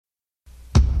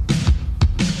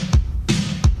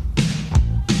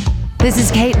This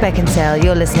is Kate Beckinsale.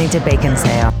 You're listening to Bacon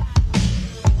Sale.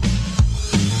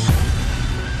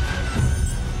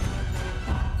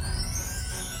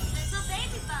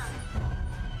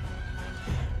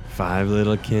 Five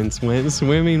little kids went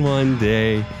swimming one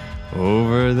day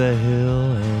over the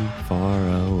hill and far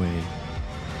away.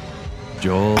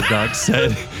 Joel Duck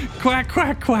said, quack,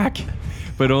 quack, quack.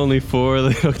 But only 4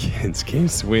 little kids came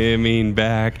swimming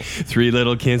back. 3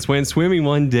 little kids went swimming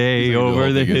one day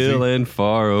over the hill and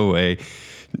far away.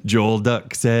 Joel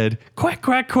Duck said, quack,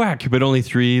 quack, quack. But only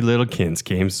 3 little kids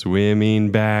came swimming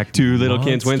back. 2 little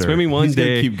kids went swimming one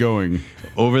day. Keep going.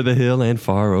 Over the hill and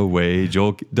far away.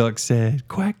 Joel Duck said,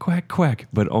 quack, quack, quack.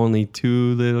 But only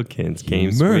 2 little kids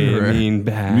came swimming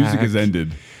back. Music has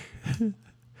ended.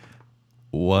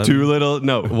 One little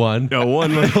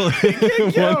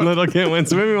kid went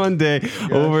swimming one day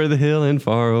over the hill and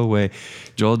far away.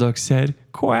 Joel Duck said,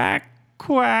 quack,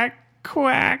 quack,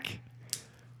 quack,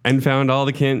 and found all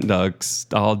the Kent ducks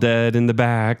all dead in the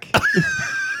back.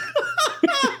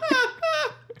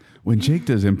 When Jake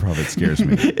does improv, it scares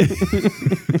me.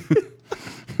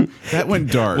 That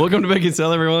went dark. Welcome to Bacon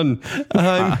Sale, everyone.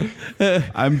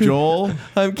 I'm Joel.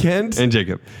 I'm Kent. And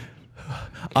Jacob.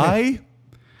 I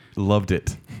loved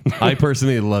it. I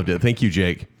personally loved it. Thank you,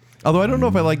 Jake. Although I don't know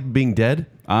if I like being dead.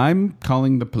 I'm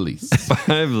calling the police.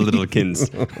 5 little kids.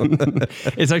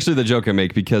 It's actually the joke I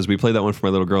make because we play that one for my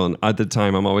little girl, and at the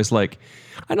time I'm always like,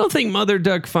 I don't think Mother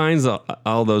Duck finds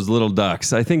all those little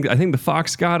ducks. I think the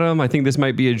fox got them. I think this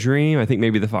might be a dream. I think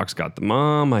maybe the fox got the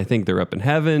mom. I think they're up in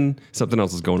heaven. Something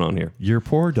else is going on here. Your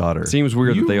poor daughter. Seems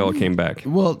weird that they all came back.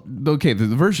 Well, okay, the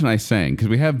version I sang, because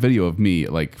we have video of me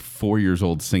like 4 years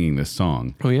old singing this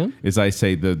song. Oh, yeah? Is I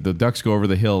say the ducks go over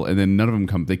the hill and then none of them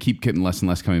come. They keep getting less and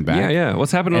less coming back. Yeah.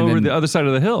 What's happening And over then- the other side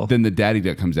of the hill? Then the daddy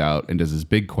duck comes out and does his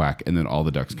big quack and then all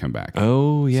the ducks come back.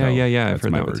 Oh, yeah. I've That's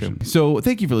heard my that one version. too. So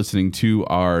thank you for listening to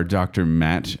our Dr.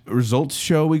 Matt results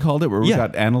show, we called it, where we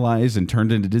got analyzed and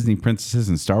turned into Disney princesses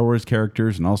and Star Wars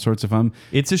characters and all sorts of fun.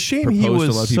 It's a shame he Proposed to a lot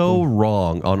was of so people.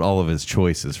 wrong on all of his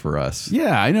choices for us.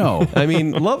 Yeah, I know. I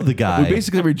mean, love the guy. We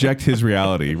basically reject his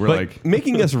reality. We're but like,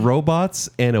 making us robots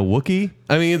and a Wookiee,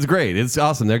 I mean, it's great. It's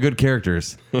awesome. They're good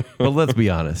characters. But let's be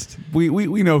honest. we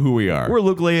know who we are. We're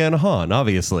Luke, Leia, and Han,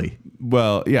 obviously.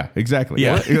 Well, yeah, exactly.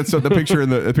 Yeah. Well, so the picture in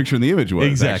the image was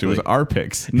Exactly. actually was our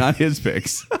picks, not his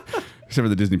picks. Except for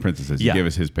the Disney princesses. He Yeah. gave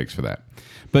us his picks for that.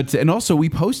 But and also we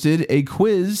posted a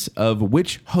quiz of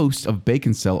which host of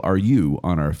Bacon Cell are you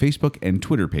on our Facebook and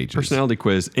Twitter pages. Personality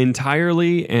quiz,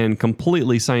 entirely and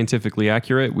completely scientifically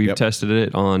accurate. We've tested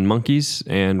it on monkeys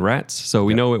and rats, so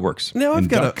we know it works. Now And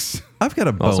ducks. I've got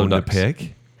a Also bone to ducks.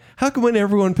 pick. How come when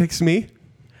everyone picks me,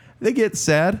 they get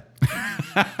sad?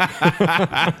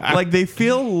 Like they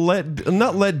feel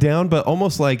not let down, but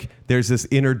almost like there's this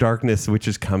inner darkness which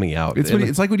is coming out.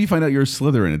 It's like when you find out you're a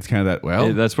Slytherin. It's kind of that.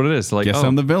 Well, That's what it is. Like, guess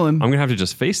I'm the villain. I'm gonna have to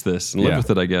just face this and live Yeah. with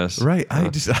it, I guess. right. I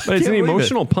But can't it's an believe it.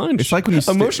 emotional punch. It's like when you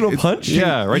Emotional it's- punch?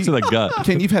 yeah, right to the gut.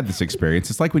 Ken, you've had this experience.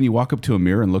 It's like when you walk up to a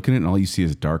mirror and look in it, and all you see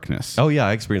is darkness. Oh yeah,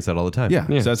 I experience that all the time. yeah.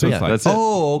 Yeah, So that's what yeah, it's like. that's it.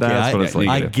 Oh, okay. That's what it's like.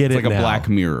 I Yeah. get It's it like a now. black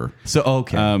mirror. So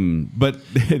okay. But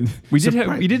We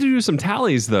did do some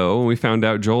tallies though. We found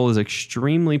out Joel is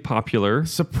extremely popular.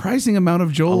 surprising amount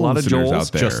of Joel A lot of listeners Joels,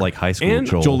 out there. just like high school And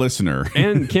Joel listener.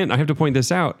 And Kent, I have to point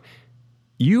this out.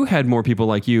 You had more people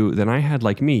like you than I had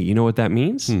like me. You know what that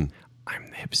means? I'm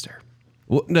the hipster.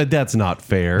 well, no, that's not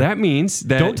fair. That means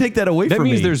that Don't take that away That from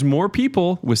means me. there's more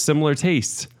people with similar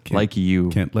tastes like you.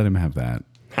 Can't let him have that.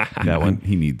 That one.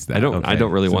 He needs that. I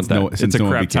don't really want that. Since It's a no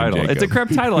one crap became title. Jacob. It's a crap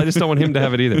title. I just don't want him to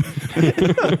have it either.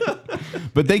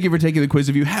 But thank you for taking the quiz.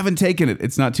 If you haven't taken it,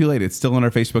 it's not too late. It's still on our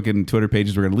Facebook and Twitter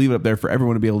pages. We're going to leave it up there for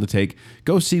everyone to be able to take.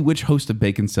 Go see which host of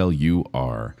Bacon Cell you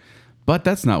are. But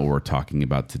that's not what we're talking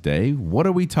about today. What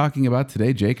are we talking about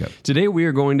today, Jacob? Today we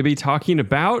are going to be talking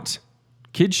about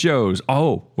kid shows.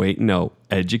 Oh, wait, no.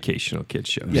 Educational kid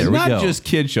shows. Yeah, There we not go. just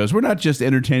kid shows. We're not just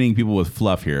entertaining people with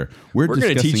fluff here. We're going to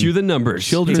discussing teach you the numbers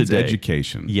children's today.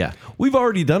 education. Yeah. We've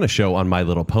already done a show on My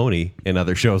Little Pony and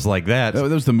other shows like that. That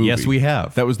was the movie. Yes, we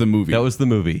have. That was the movie. That was the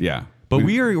movie. Yeah. But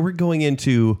we're going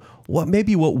into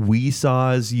what we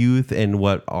saw as youth and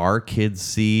what our kids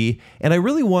see. And I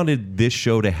really wanted this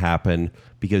show to happen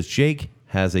because Jake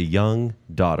has a young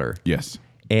daughter. Yes.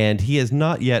 And he has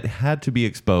not yet had to be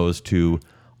exposed to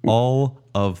all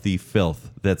of the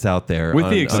filth that's out there. With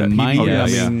the exception- on Oh,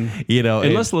 yes. yeah. You know,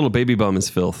 Unless little baby bum is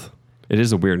filth. It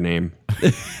is a weird name.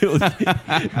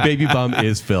 Baby Bum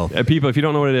is filth. People, if you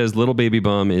don't know what it is, Little Baby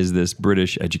Bum is this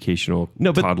British educational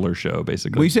No, but- toddler show,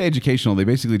 basically. When you say educational, they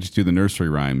basically just do the nursery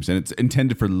rhymes, and it's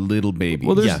intended for little babies.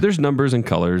 well, Yeah. there's numbers and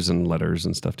colors and letters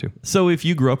and stuff too. So if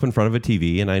you grew up in front of a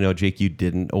TV, and I know, Jake, you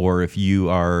didn't, or if you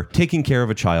are taking care of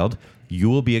a child, you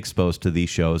will be exposed to these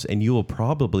shows, and you will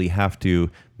probably have to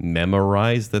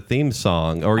memorize the theme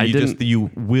song, or you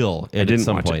will I at didn't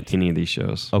some watch point. any of these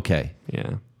shows. Okay.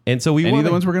 Yeah. And so we Any of want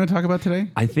the ones we're going to talk about today?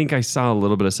 I think I saw a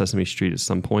little bit of Sesame Street at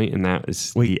some point, and that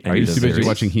is Wait, the are end you of Too the busy series.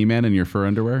 watching He-Man in your fur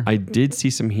underwear? I did see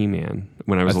some He-Man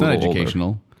when I was That's a not little educational.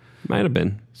 older. Might have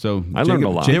been. So I learned a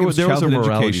lot. Jacob's There was a childhood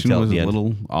morality education tale at was the a end.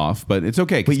 little off, but it's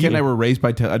okay because But Ken and you- I were raised by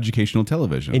educational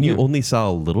television. And you only saw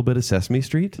a little bit of Sesame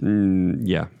Street?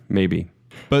 Yeah, maybe.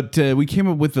 But we came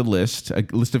up with a list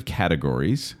of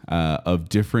categories of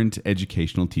different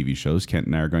educational TV shows. Kent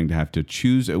and I are going to have to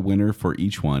choose a winner for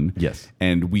each one. Yes.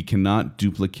 And we cannot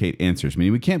duplicate answers,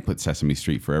 meaning we can't put Sesame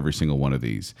Street for every single one of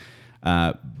these.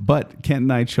 But Kent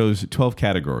and I chose 12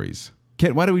 categories.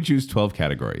 Kent, why do we choose 12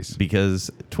 categories? Because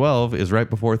 12 is right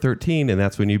before 13, and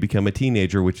that's when you become a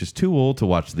teenager, which is too old to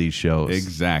watch these shows.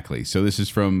 Exactly. So this is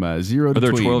from 0 to Are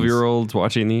there tweens. 12-year-olds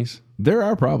watching these There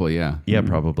are probably, yeah. Yeah,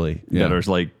 probably. Yeah. that are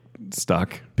like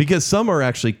stuck? Because some are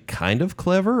actually kind of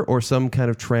clever, or some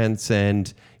kind of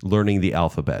transcend learning the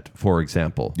alphabet, for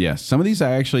example. Yes. Some of these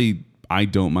I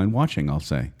don't mind watching, I'll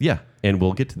say. Yeah, and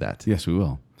we'll get to that. Yes, we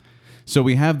will. So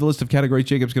we have the list of categories.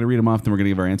 Jacob's going to read them off, then we're going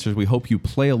to give our answers. We hope you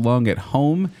play along at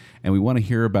home, and we want to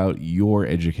hear about your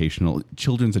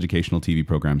children's educational TV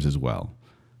programs as well.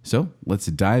 So let's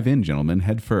dive in, gentlemen,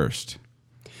 head first.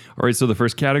 All right, so the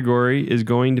first category is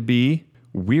going to be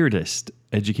weirdest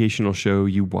educational show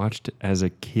you watched as a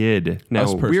kid. Now,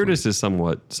 Us personally. weirdest is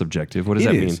somewhat subjective. What does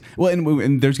that mean? Well,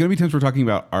 and there's going to be times we're talking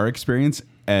about our experience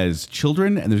as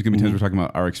children, and there's going to be times we're talking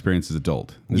about our experience as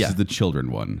adult. This Yeah. is the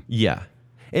children one. Yeah.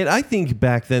 And I think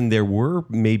back then there were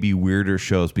maybe weirder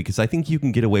shows, because I think you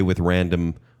can get away with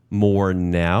random more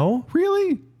now.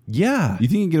 Really? Yeah. You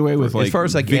think you can get away with As far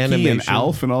as, like, Vicky and animation.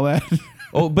 Alf and all that?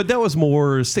 Oh, but that was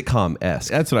more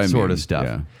sitcom-esque. That's what I sort mean, of stuff.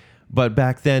 yeah. But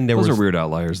back then there Those was are weird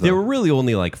outliers, though. there were really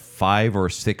only like 5 or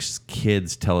 6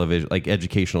 kids television, like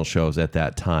educational shows at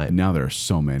that time. Now there are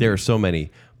so many. There are so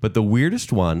many. But the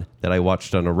weirdest one that I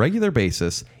watched on a regular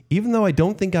basis, even though I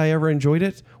don't think I ever enjoyed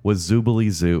it, was Zoobly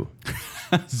Zoo.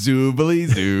 Zoobly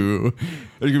Zoo.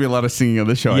 There's going to be a lot of singing on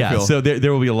this show, I Yeah, feel. so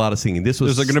there will be a lot of singing. This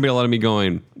was There's going to be a lot of me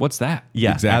going, what's that?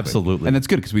 yeah, Exactly. absolutely. And that's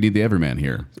good because we need the Everman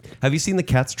here. Have you seen the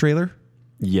Cats trailer?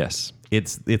 Yes.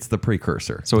 It's the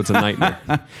precursor. So it's a nightmare.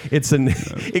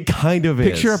 It kind of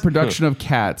Picture a is. production of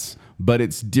Cats, but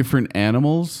it's different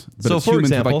animals, but So, it's for humans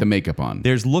with example, like the makeup on.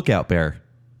 There's Lookout Bear.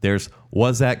 There's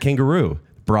Was That Kangaroo?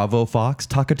 Bravo Fox,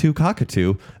 Cockatoo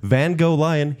Cockatoo, Van Gogh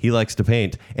Lion, he likes to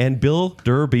paint, and Bill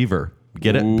Durr Beaver.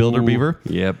 Get it? Bill Durr Beaver?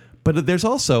 Yep. But there's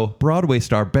also Broadway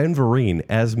star Ben Vereen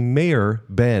as Mayor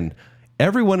Ben.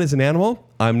 Everyone is an animal.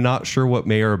 I'm not sure what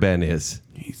Mayor Ben is.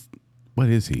 What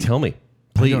is he? Tell me,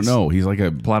 I please. don't know. He's like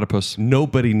a Platypus.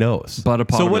 Nobody knows.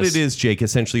 Buttapotamus. So what it is, Jake,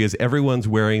 essentially is everyone's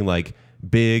wearing like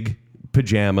big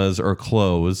pajamas or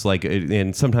clothes, like,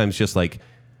 and sometimes just like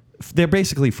they're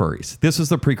basically furries. This is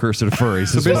the precursor to furries.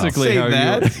 So as well. basically, Say how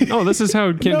that. you, no, this is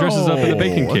how Ken dresses up in the No,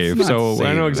 bacon let's cave. not So say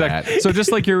I know that. exactly. So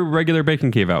just like your regular bacon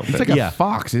cave outfit. it's like Yeah. a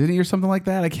fox, isn't he, or something like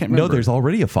that? I can't No, remember. there's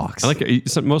already a fox. I like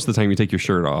it. Most of the time you take your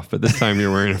shirt off, but this time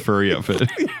you're wearing a furry outfit.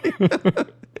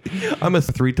 I'm a There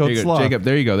three-toed you go, sloth. Jacob.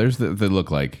 There you go. There's the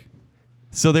look like.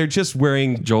 So they're just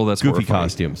wearing Joel, that's goofy horrifying.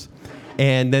 costumes.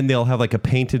 And then they'll have like a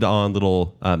painted on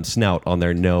little snout on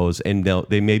their nose, and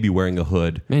they may be wearing a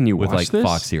hood Man, you with like watched this?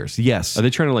 fox ears. Yes. Are they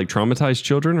trying to like traumatize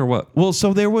children or what? Well,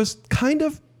 so there was kind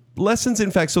of lessons.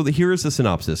 In fact, so here is the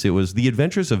synopsis. It was the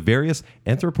adventures of various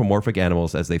anthropomorphic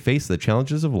animals as they face the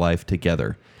challenges of life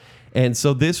together. And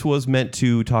so this was meant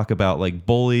to talk about like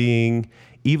bullying,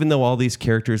 even though all these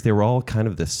characters, they were all kind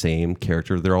of the same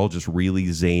character. They're all just really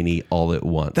zany all at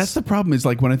once. That's the problem. Is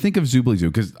like when I think of Zoobly Zoo,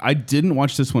 because I didn't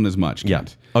watch this one as much. yeah.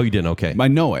 Kent. Oh, you didn't? Okay. I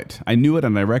know it. I knew it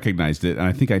and I recognized it, and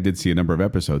I think I did see a number of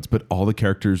episodes. But all the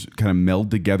characters kind of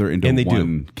meld together into And they do.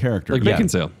 one character. Like Bacon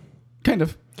Sale. kind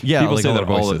of. yeah, People like say all that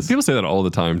the all the, voices. people say that all the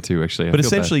time too. Actually, I But feel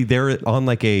bad. essentially, they're on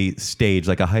like a stage,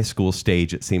 like a high school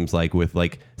stage, it seems like, with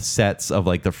like sets of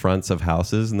like the fronts of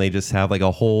houses. And they just have like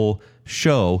a whole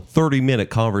show, 30-minute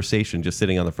conversation just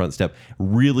sitting on the front step.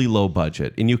 Really low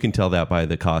budget. And you can tell that by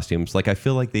the costumes. Like, I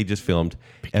feel like they just filmed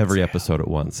every episode at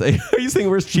once. Are you saying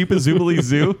we're as cheap as Zoobly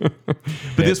Zoo? But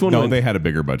this one No, went, they had a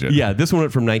bigger budget. yeah, this one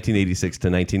went from 1986 to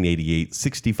 1988,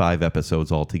 65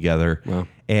 episodes altogether. Wow.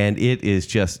 And it is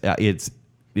just,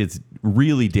 it's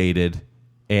really dated.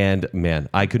 And man,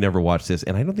 I could never watch this,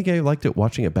 and I don't think I liked it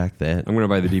watching it back then. I'm going to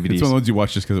buy the DVDs. It's one of the ones you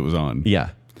watched just because it was on.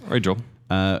 Yeah. All right, Joel.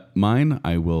 Mine,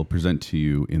 I will present to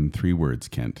you in 3 words,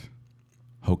 Kent.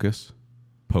 Hocus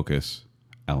Pocus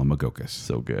Alamogocus.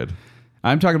 So good.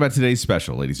 I'm talking about today's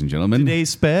special, ladies and gentlemen. Today's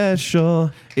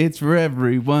special. It's for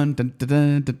everyone. Dun,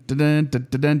 dun, dun, dun, dun,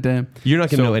 dun, dun, dun. You're not going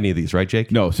to So- know any of these, right,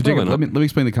 Jake? No, so Jacob, Probably let me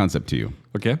explain the concept to you.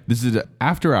 Okay. This is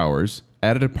after hours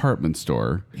at a department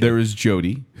store. There is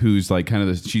Jody, who's like kind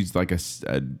of she's like a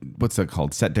what's that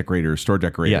called? Set decorator, store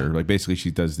decorator. Yeah. Like basically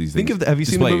she does these Think things. of have you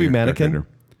seen the Display movie Mannequin? decorator.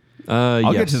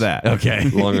 I'll get to that. Okay.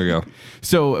 Long ago.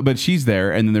 So, but she's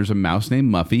there, and then there's a mouse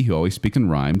named Muffy who always speaks in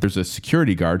rhyme. There's a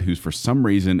security guard who's for some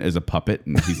reason is a puppet,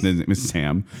 and his name is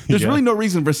Sam. There's Yeah. really no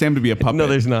reason for Sam to be a puppet. No,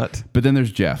 there's not. But then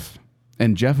there's Jeff,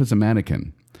 and Jeff is a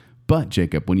mannequin. But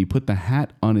Jacob, when you put the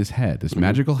hat on his head, this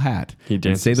magical hat, He and say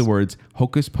dances. the words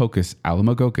 "Hocus Pocus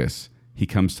Alamogocus," he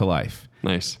comes to life.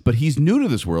 Nice. But he's new to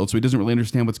this world, so he doesn't really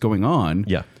understand what's going on.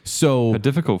 Yeah. So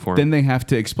Difficult for him. then they have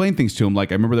to explain things to him.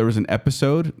 Like I remember there was an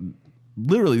episode.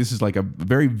 Literally, this is like a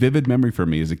very vivid memory for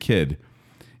me as a kid.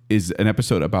 Is an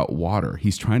episode about water.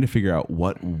 He's trying to figure out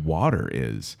what water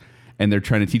is, and they're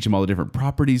trying to teach him all the different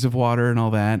properties of water and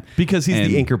all that. Because he's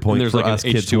And- the anchor point there's for like an us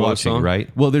kids H2O watching, song. right?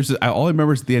 Well, all I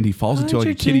remember is at the end he falls into like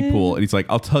a kiddie pool, and he's like,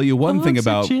 "I'll tell you one thing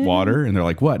about Oxygen. water," and they're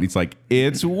like, "What?" And he's like,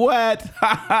 "It's wet,"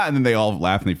 and then they all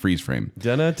laugh and they freeze frame.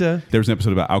 Da-na-da. There was an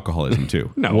episode about alcoholism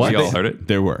too. No, we all heard it.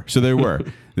 There were.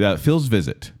 Phil's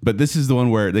visit, but this is the one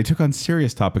where they took on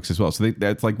serious topics as well. So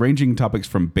that's like ranging topics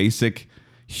from basic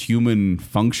human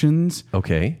functions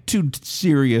Okay. to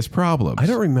serious problems. I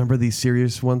don't remember these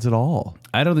serious ones at all.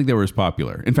 I don't think they were as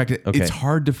popular. In fact, Okay. it's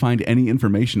hard to find any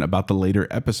information about the later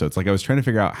episodes. Like I was trying to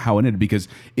figure out how it ended because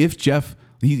if Jeff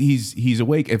he's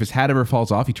awake, if his hat ever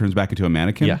falls off, he turns back into a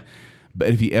mannequin. Yeah. But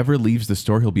if he ever leaves the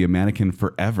store, he'll be a mannequin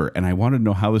forever. And I wanted to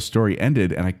know how the story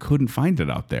ended, and I couldn't find it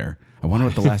out there. I wonder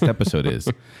what the last episode is.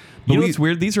 You know what's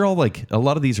weird? These are all like, a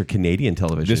lot of these are Canadian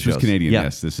television This was shows. Canadian, Yeah.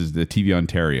 yes. This is the TV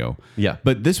Ontario. Yeah.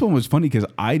 But this one was funny because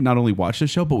I not only watched the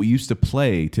show, but we used to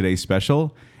play Today's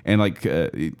Special. And like, there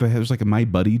was like a My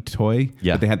Buddy toy.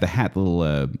 Yeah. But they had the hat, the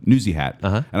little newsy hat.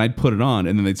 Uh-huh. And I'd put it on,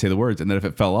 and then they'd say the words. And then if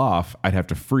it fell off, I'd have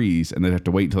to freeze, and they'd have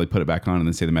to wait until I put it back on and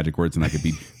then say the magic words, and I could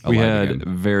be We alive had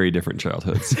again. very different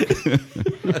childhoods.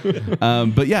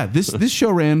 But yeah, this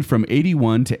show ran from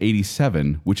 81 to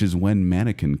 87, which is when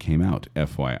Mannequin came out,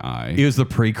 FYI. It was the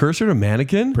precursor to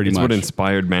Mannequin? Pretty It's much. what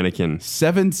inspired Mannequin.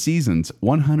 7 seasons,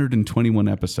 121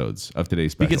 episodes of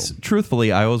Today's Special. Because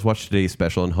truthfully, I always watched Today's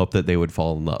Special and hope that they would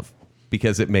fall in love.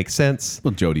 Because it makes sense.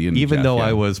 Well, Jody and even Jeff, though yeah.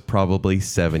 I was probably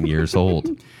 7 years old.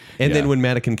 And Yeah. then when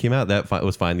Mannequin came out, that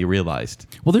was finally realized.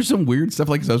 Well, there's some weird stuff.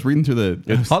 Like, as I was reading through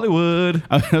the Hollywood.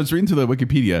 I was reading through the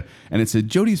Wikipedia, and it said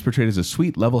Jodie is portrayed as a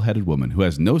sweet, level-headed woman who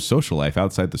has no social life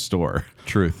outside the store.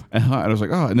 Truth. And I was like,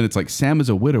 oh, and then it's like Sam is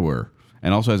a widower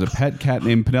and also has a pet cat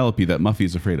named Penelope that Muffy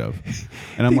is afraid of.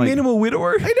 And I'm They like, made him a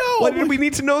widower? I know. Why I'm did like- we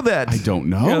need to know that? I don't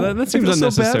know. Yeah, that seems feel so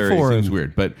bad unnecessary. for him. Seems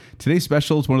weird. But Today's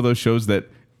Special is one of those shows that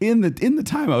in the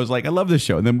time I was like, I love this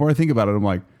show, and the more I think about it, I'm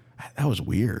like, that was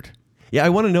weird. Yeah, I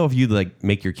want to know if you'd like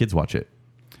make your kids watch it.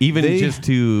 Even They- just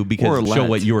to Or because show let.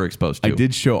 what you were exposed to. I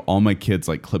did show all my kids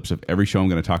like clips of every show I'm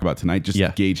going to talk about tonight, just Yeah.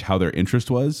 to gauge how their interest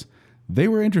was. They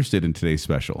were interested in Today's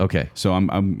Special. Okay. So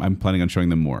I'm planning on showing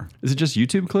them more. Is it just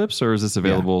YouTube clips or is this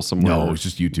available somewhere? No, it's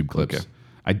just YouTube clips. Okay.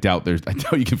 I doubt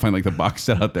you can find like the box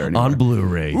set out there anymore. on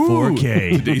Blu-ray,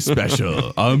 4K. Today's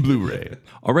Special on Blu-ray.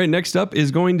 All right, next up is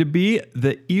going to be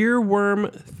the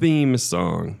Earworm theme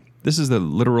song. This is the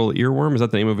literal earworm. Is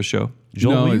that the name of a show?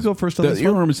 Joel, will you it's- go first on the this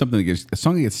one? earworm is something that gets a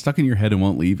song that gets stuck in your head and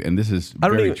won't leave, and this is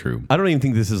very true. I don't even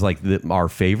think this is like our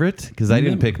favorite because I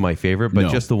didn't pick my favorite, but No.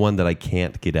 just the one that I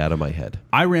can't get out of my head.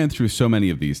 I ran through so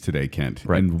many of these today, Kent,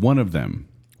 Right. and one of them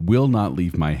will not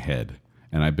leave my head.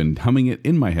 And I've been humming it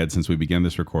in my head since we began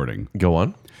this recording. Go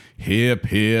on. Hip,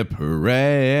 hip,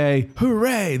 hooray,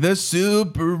 hooray, the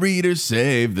Super Reader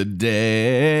saved the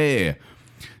day.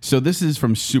 So this is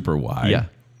from Super Y. Yeah.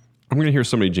 I'm going to hear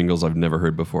so many jingles I've never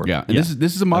heard before. Yeah, and this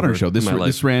is a modern Ever show. This in my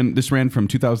this ran from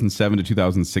 2007 to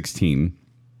 2016,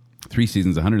 3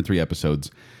 seasons, 103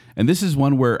 episodes, and this is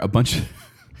one where a bunch of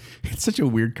it's such a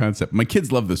weird concept. My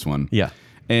kids love this one. Yeah.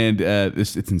 and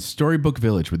it's in Storybook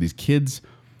Village where these kids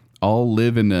all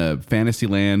live in a fantasy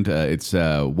land. It's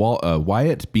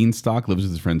Wyatt Beanstalk lives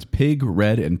with his friends Pig,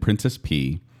 Red, and Princess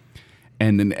P,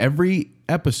 and in every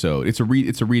episode, it's a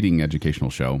reading educational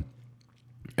show.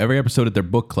 Every episode at their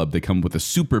book club, they come up with a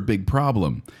super big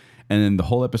problem. And then the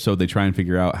whole episode, they try and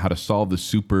figure out how to solve the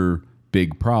super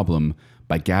big problem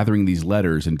by gathering these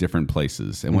letters in different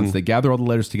places. And once they gather all the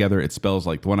letters together, it spells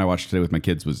like the one I watched today with my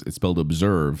kids it spelled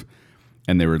observe.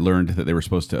 and they were learned that they were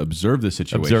supposed to observe the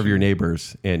situation. Observe your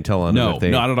neighbors and tell on them No, if they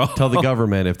not at all. tell the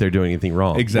government if they're doing anything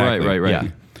wrong. Exactly. Right.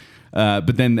 Yeah.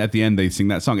 But then at the end, they sing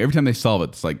that song. Every time they solve it,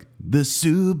 it's like, the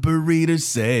Super Readers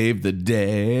saved the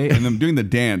day. And them doing the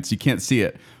dance, you can't see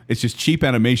it. It's just cheap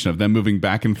animation of them moving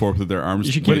back and forth with their arms.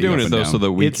 You should keep splitting doing up it, and though, down. so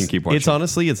that we can keep watching. It's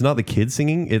honestly, it's not the kid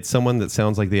singing. It's someone that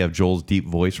sounds like they have Joel's deep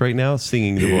voice right now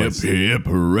singing the Hip, voice. hip,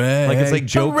 hooray. Like it's like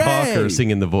Joe Hooray! Cocker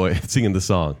singing the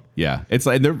song. Yeah, it's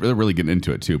like they're really getting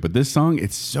into it too. But this song,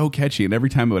 it's so catchy, and every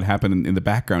time it would happen in the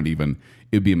background, even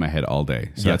it would be in my head all day.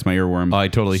 So that's my earworm. I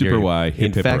totally Super hear you. Y. Hip,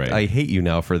 In hip, fact, hooray. I hate you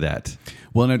now for that.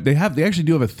 Well, and they actually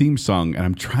do have a theme song, and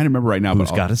I'm trying to remember right now. Who's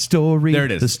but got a story? There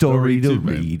it is. The story to Story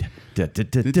to read.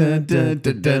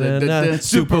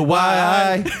 Super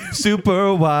Y,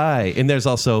 Super Y, and there's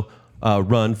also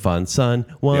Run, Fun, Son,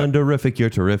 Wonderific, You're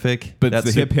Terrific. But it's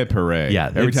the hip hip hooray. Yeah,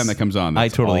 every it's- time that comes on, I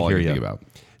that's totally all hear I can you. think about.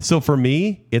 So for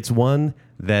me, it's one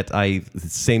that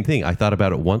same thing. I thought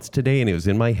about it once today, and it was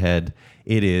in my head.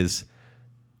 It is.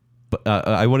 But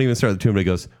I won't even start the tune, but it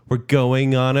goes, we're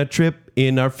going on a trip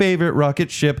in our favorite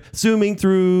rocket ship, zooming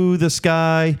through the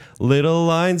sky, little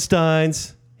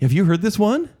Einsteins. Have you heard this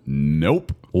one?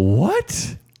 Nope.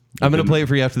 What? I'm going to play it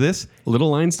for you after this.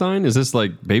 Little Einstein? Is this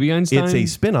like Baby Einstein? It's a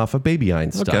spin-off of Baby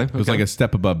Einstein. Okay. It was like a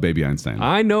step above Baby Einstein.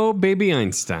 I know Baby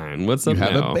Einstein. What's You up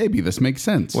have now? a baby. This makes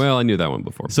sense. Well, I knew that one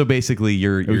before. So basically,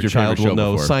 your your child favorite will show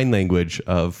know before. sign language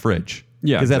of fridge.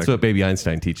 Yeah, Because that's exactly. what Baby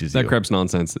Einstein teaches you. That crap's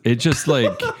nonsense. It's just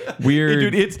like weird.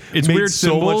 Dude, it's made weird so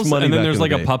much symbols, money and then back there's in like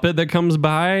the a day. puppet that comes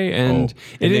by, and it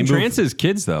they move- entrances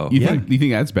kids though. You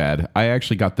think that's bad? I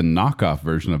actually got the knockoff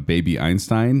version of Baby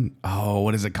Einstein. Oh,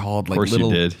 what is it called? Like Of course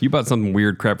you did. You bought some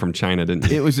weird crap from China, didn't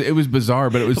you? It was bizarre,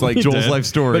 but it was like Joel's life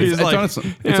story. But It's it's like, honestly,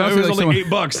 yeah, it's it honestly was like only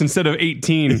someone- $8 instead of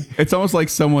 18. It's almost like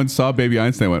someone saw Baby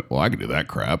Einstein and went, well, I could do that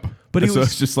crap. But And he so was-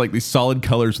 it's just like these solid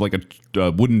colors, like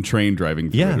a wooden train driving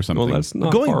through Yeah. it or something. Well, that's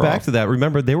not Going far back off. to that,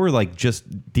 remember they were like just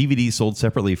DVDs sold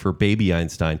separately for Baby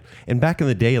Einstein. And back in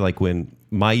the day, like when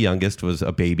my youngest was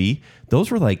a baby,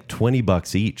 those were like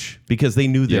 $20 each because they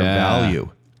knew their Yeah. value.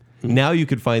 Now you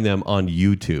could find them on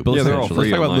YouTube. Yeah, they're all Let's free essentially.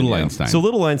 talk about online, Little yeah. Einstein. So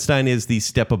Little Einstein is the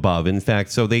step above. In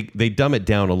fact, so they dumb it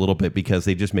down a little bit because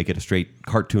they just make it a straight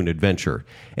cartoon adventure.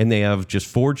 And they have just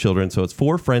 4 children. So it's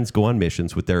 4 friends go on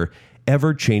missions with their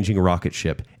ever-changing rocket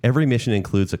ship. Every mission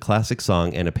includes a classic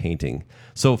song and a painting.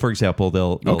 So, for example,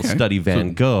 they'll Okay. study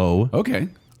Van Gogh okay.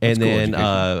 and That's cool then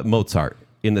education. Mozart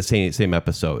in the same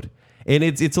episode. And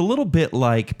it's a little bit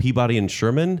like Peabody and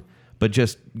Sherman, but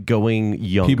just going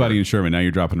younger. Peabody and Sherman. Now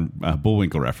you're dropping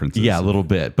Bullwinkle references. Yeah, a little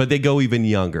bit, but they go even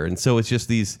younger. And so it's just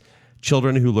these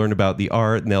children who learn about the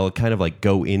art, and they'll kind of like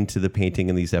go into the painting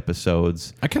in these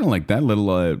episodes. I kind of like that little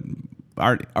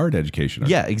art education.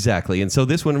 Yeah, exactly. And so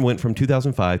this one went from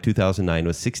 2005, 2009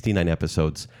 with 69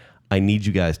 episodes. I need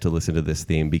you guys to listen to this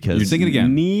theme because Sing it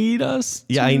again. Need us?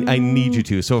 Yeah, I need you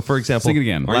to. So for example, Sing it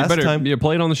again. Or you Last better time,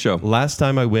 play it on the show. last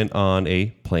time I went on a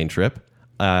plane trip,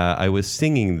 I was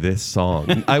singing this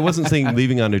song. I wasn't singing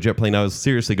leaving on a jet plane. I was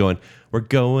seriously going, we're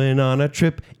going on a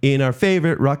trip in our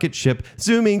favorite rocket ship,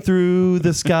 zooming through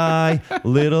the sky,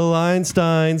 little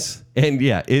Einsteins. And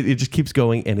yeah, it just keeps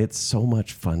going, and it's so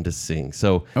much fun to sing.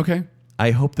 So Okay.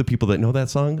 I hope the people that know that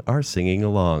song are singing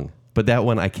along. But that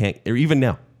one I can't, or even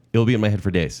now, it'll be in my head for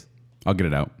days. I'll get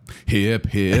it out. Hip,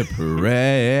 hip,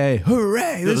 hooray.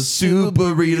 Hooray. The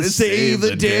Super Readers save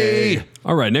the day.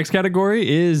 All right, next category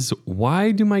is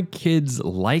why do my kids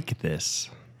like this?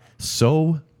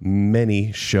 So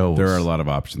many shows. There are a lot of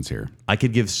options here. I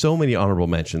could give so many honorable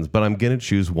mentions, but I'm going to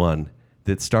choose one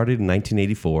that started in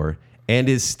 1984 and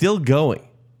is still going.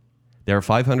 There are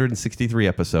 563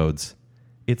 episodes.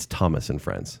 It's Thomas and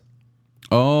Friends.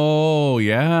 Oh,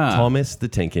 yeah. Thomas the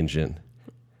Tank Engine.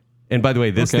 And by the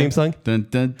way, this Okay. theme song. Dun,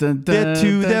 dun, dun, They're dun,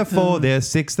 2, dun, they're dun. 4, they're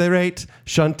 6, they're 8,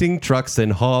 shunting trucks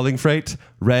and hauling freight,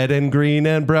 red and green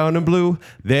and brown and blue.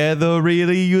 They're the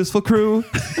really useful crew.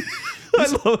 I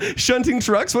love shunting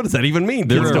trucks. What does that even mean?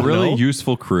 They're Kids a don't really know.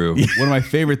 useful crew. One of my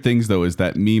favorite things, though, is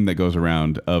that meme that goes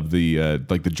around of the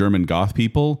like the German goth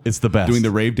people. It's the best. Doing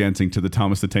the rave dancing to the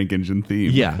Thomas the Tank Engine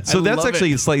theme. Yeah. So I that's love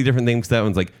actually it. a slightly different thing because that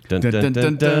one's like dun dun dun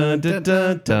dun dun dun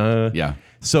dun. dun. Yeah.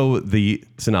 So the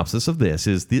synopsis of this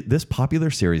is this popular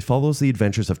series follows the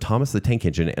adventures of Thomas the Tank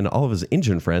Engine and all of his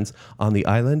engine friends on the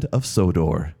island of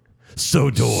Sodor.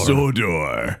 Sodor.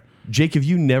 Sodor. Jake, have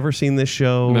you never seen this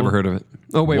show? Never heard of it.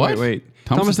 Oh, wait. What? Thomas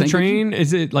Thomas the Train?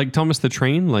 Is it like Thomas the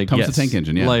Train? Like Thomas the Tank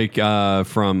Engine, yeah. Like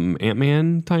from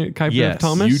Ant-Man type Yes. of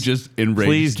Thomas? You just enraged.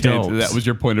 Please Kent. don't. That was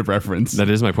your point of reference. That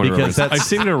is my point of Because reference. that's- I've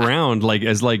seen it around like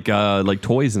as like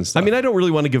toys and stuff. I mean, I don't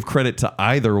really want to give credit to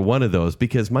either one of those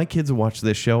because my kids watch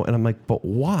this show and I'm like, but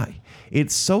why?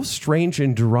 It's so strange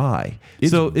and dry.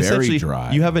 It's so very essentially,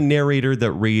 dry. you have a narrator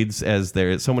that reads as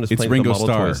someone is It's playing Ringo the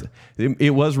Model Starr. Toys. It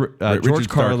was Richard George Starkey,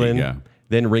 Carlin, yeah.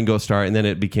 then Ringo Starr, and then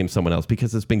it became someone else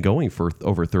because it's been going for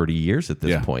over 30 years at this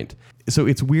Yeah. point. So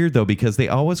it's weird though because they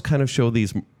always kind of show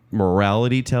these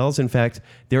morality tales. In fact,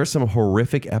 there are some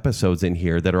horrific episodes in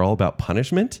here that are all about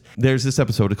punishment. There's this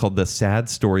episode called The Sad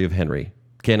Story of Henry.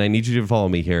 Ken, I need you to follow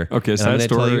me here. Okay, And I'm Sad gonna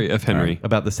tell Story you of Henry.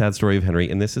 about The Sad Story of Henry,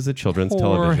 and this is a children's Poor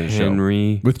television show.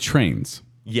 Henry. With trains.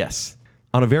 Yes.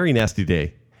 On a very nasty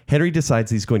day, Henry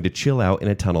decides he's going to chill out in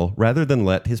a tunnel rather than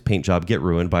let his paint job get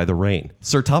ruined by the rain.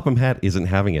 Sir Topham Hatt isn't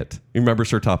having it. You remember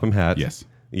Sir Topham Hatt? Yes.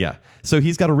 Yeah. So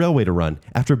he's got a railway to run.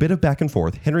 After a bit of back and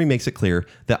forth, Henry makes it clear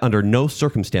that under no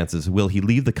circumstances will he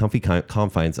leave the comfy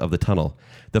confines of the tunnel.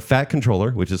 The Fat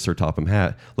Controller, which is Sir Topham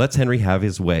Hatt, lets Henry have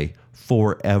his way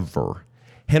forever.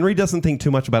 Henry doesn't think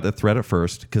too much about the threat at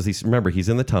first because he's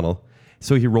in the tunnel.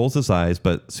 So he rolls his eyes,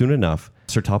 but soon enough,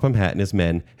 Sir Topham Hatt and his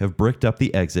men have bricked up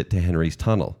the exit to Henry's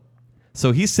tunnel.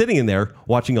 So he's sitting in there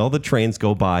watching all the trains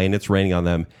go by and it's raining on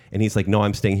them. And he's like, no,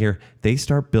 I'm staying here. They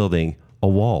start building a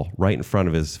wall right in front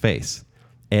of his face.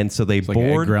 And so they It's like an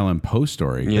board Edgar Allan Poe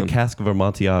story. the cask of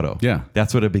Amontillado. Yeah.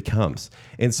 That's what it becomes.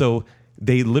 And so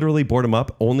they literally board him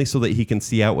up only so that he can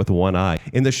see out with one eye.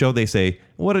 In the show, they say,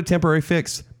 what a temporary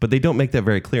fix. But they don't make that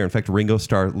very clear. In fact, Ringo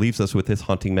Starr leaves us with this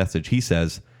haunting message. He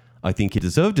says, I think he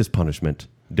deserved his punishment.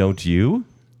 Don't you?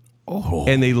 Oh,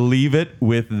 And they leave it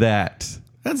with that.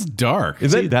 that's dark.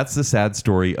 That's the sad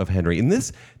story of Henry. In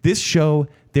this show,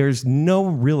 there's no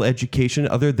real education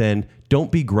other than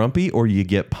don't be grumpy or you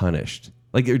get punished.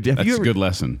 Like, have That's you a ever, good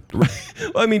lesson.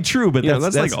 I mean, true, but Yeah,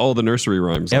 that's like all the nursery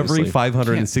rhymes. every honestly.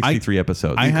 563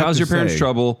 episodes. I have Cause to your parents say-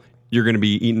 trouble, you're going to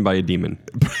be eaten by a demon.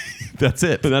 that's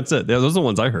it. And that's it. Those are the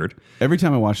ones I heard. Every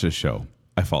time I watch this show,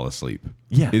 I fall asleep.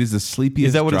 Yeah. It is the sleepiest,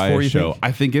 Is that what it's driest for, you show. think?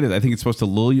 I think it is. I think it's supposed to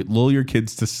lull your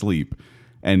kids to sleep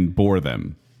and bore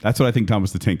them. That's what I think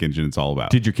Thomas the Tank Engine is all about.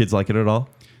 Did your kids like it at all?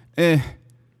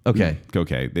 Okay.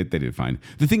 Okay, they did fine.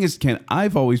 The thing is, Ken,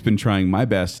 I've always been trying my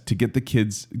best to get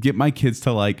my kids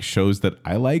to like shows that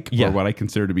I like Yeah. or what I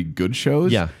consider to be good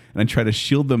shows. Yeah. And I try to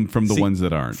shield them from the See, ones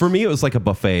that aren't. For me, it was like a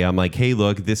buffet. I'm like, hey,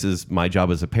 look, this is my job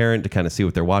as a parent to kind of see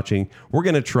what they're watching. We're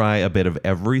going to try a bit of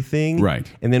everything.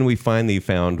 Right. And then we finally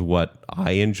found what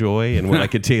I enjoy and what I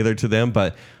could tailor to them.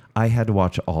 But I had to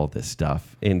watch all this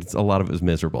stuff, and a lot of it was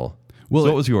miserable. So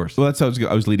what was yours? Well, that's what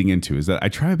I was leading into, is that I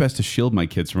try my best to shield my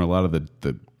kids from a lot of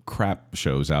the crap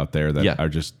shows out there that Yeah. are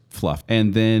just fluff.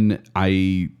 And then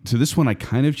so this one I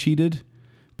kind of cheated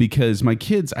because my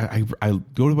kids, I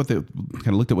go to what they kind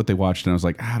of looked at what they watched and I was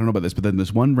like, I don't know about this. But then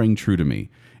this one rang true to me.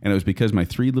 And it was because my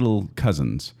three little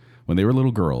cousins, when they were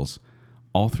little girls,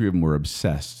 all three of them were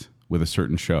obsessed with a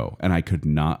certain show. And I could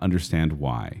not understand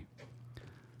why.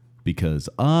 Because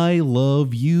I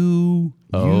love you.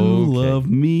 You love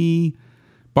me.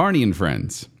 Barney and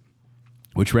Friends,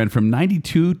 which ran from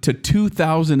 92 to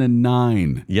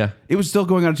 2009. Yeah. It was still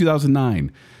going on in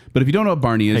 2009. But if you don't know what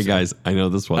Barney is, Hey, guys, I know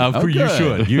this one. course, you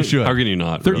should. You should. How can you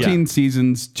not? 13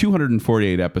 seasons,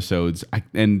 248 episodes.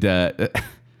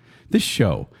 This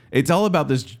show, it's all about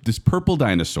this purple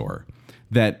dinosaur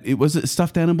that it was a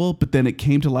stuffed animal, but then it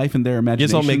came to life in their imagination.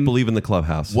 It's all make believe in the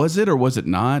clubhouse. Was it or was it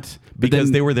not? But Because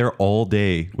then- they were there all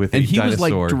day with and a he was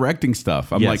dinosaur. like directing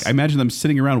stuff. I'm Yes. like, I imagine them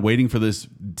sitting around waiting for this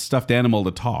stuffed animal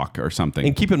to talk or something.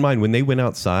 And keep in mind, when they went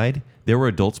outside, there were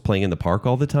adults playing in the park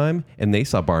all the time, and they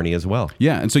saw Barney as well.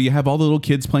 yeah, and so you have all the little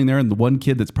kids playing there, and the one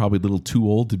kid that's probably a little too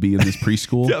old to be in this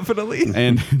preschool. Definitely.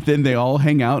 And then they all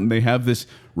hang out, and they have this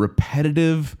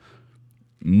repetitive,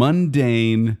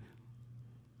 mundane,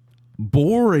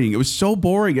 boring. It was so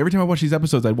boring. Every time I watch these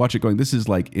episodes, I'd watch it going, this is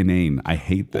like inane. I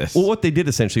hate this. Well, what they did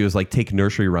essentially was like take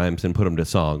nursery rhymes and put them to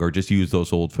song, or just use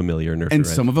those old familiar nursery And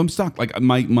rhymes. some of them stuck. Like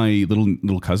my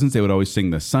little cousins, they would always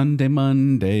sing the Sunday,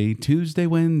 Monday, Tuesday,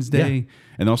 Wednesday, Yeah.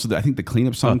 and also I think the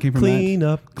cleanup song came from clean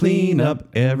that. clean up,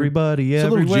 everybody, It's a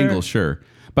everywhere. little jingle, sure.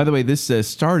 By the way, this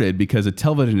started because a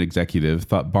television executive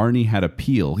thought Barney had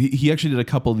appeal. He actually did a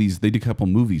couple of these. They did a couple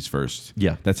movies first.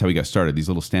 Yeah. That's how he got started, these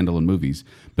little standalone movies.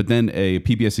 But then a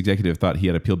PBS executive thought he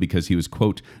had appeal because he was,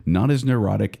 quote, not as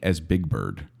neurotic as Big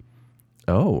Bird.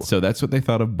 Oh, So that's what they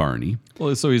thought of Barney.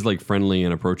 Well, so he's like friendly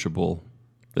and approachable.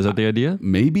 Is that the idea?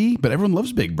 Maybe, but everyone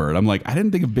loves Big Bird. I'm like, I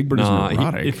didn't think of Big Bird as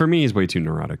neurotic. For me, he's way too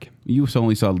neurotic. You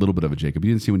only saw a little bit of a Jacob.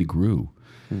 You didn't see when he grew.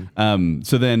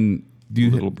 So then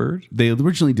Little Bird? They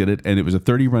originally did it, and it was a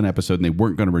 30-run episode, and they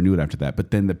weren't going to renew it after that.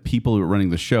 But then the people who were running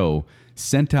the show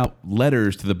sent out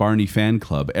letters to the Barney fan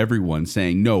club, everyone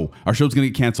saying, no, our show's going to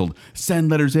get canceled. Send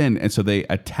letters in. And so they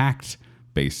attacked,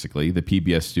 basically, the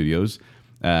PBS studios.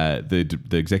 The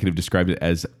executive described it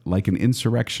as like an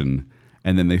insurrection.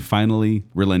 And then they finally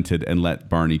relented and let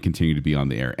Barney continue to be on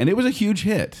the air. And it was a huge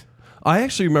hit. I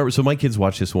actually remember, so my kids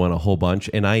watched this one a whole bunch,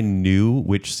 and I knew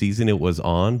which season it was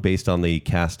on based on the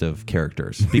cast of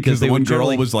characters. Because the they one would girl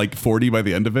generally- was like 40 by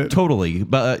the end of it. Totally.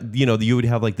 But, you would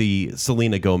have like the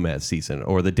Selena Gomez season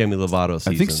or the Demi Lovato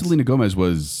season. I think Selena Gomez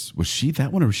was she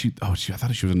that one or was she? Oh, I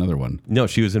thought she was another one. No,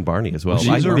 she was in Barney as well. These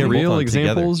I are think they were both real on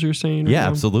examples together. you're saying? right Yeah, now?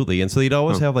 absolutely. And so they'd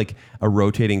always have like a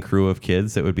rotating crew of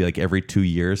kids that would be like every 2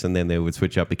 years, and then they would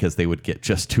switch up because they would get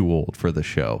just too old for the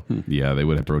show. Yeah, they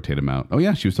would have to rotate them out. Oh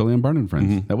yeah, she was totally on Barney and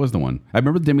Friends. That was the one. I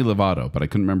remember Demi Lovato, but I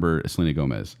couldn't remember Selena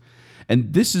Gomez.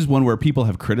 And this is one where people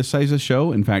have criticized the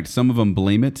show. In fact, some of them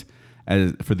blame it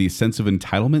for the sense of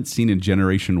entitlement seen in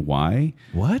Generation Y.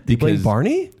 What? They blame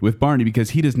Barney? With Barney,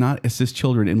 because he does not assist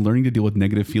children in learning to deal with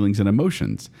negative feelings and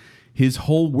emotions. His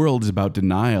whole world is about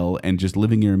denial and just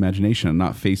living your imagination and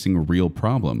not facing real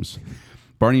problems.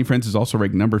 Barney and Friends is also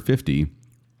ranked number 50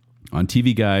 on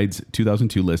TV Guide's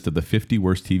 2002 list of the 50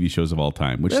 worst TV shows of all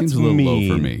time, which seems a little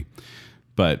low for me.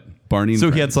 But Barney and So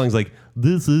Friends. he had songs like,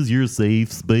 "This is your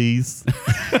safe space."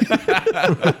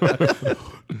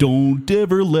 Don't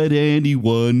ever let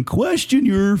anyone question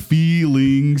your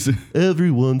feelings.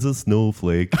 Everyone's a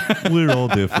snowflake. We're all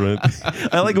different.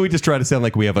 I like how we just try to sound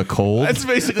like we have a cold. That's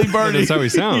basically Barney. That's how he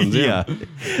sounds. Yeah.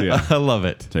 Yeah. I love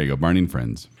it. There you go, Barney and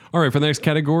Friends. All right, for the next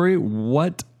category,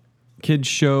 what kids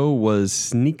show was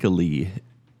sneakily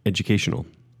educational?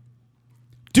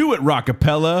 Do it,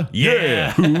 Rockapella.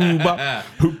 Yeah. Hoo-ba,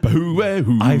 hoo-ba, hoo-ba,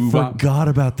 hoo-ba. I forgot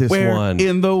about this Where one.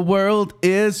 in the world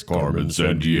is Carmen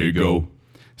Sandiego?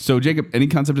 So, Jacob, any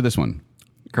concept of this one?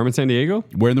 Carmen Sandiego?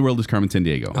 Where in the world is Carmen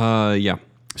Sandiego? Yeah.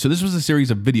 So this was a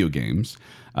series of video games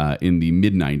in the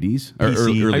mid-90s, or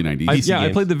PC. early I, 90s. I, PC yeah, I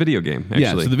games. played the video game, actually.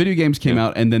 Yeah, so the video games came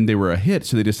out, and then they were a hit,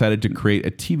 so they decided to create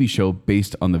a TV show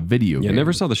based on the video game.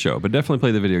 never saw the show, but definitely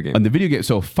played the video game. On the video game,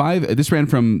 so this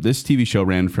TV show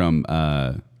ran from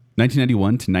 1991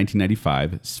 to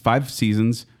 1995, 5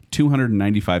 seasons,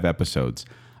 295 episodes.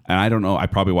 And I don't know, I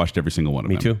probably watched every single one of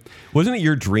them. Me too. Wasn't it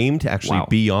your dream to actually Wow.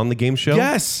 be on the game show?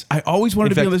 Yes, I always wanted In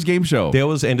to be fact, on this game show. They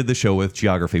always ended the show with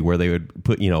geography, where they would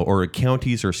put, or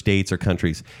counties or states or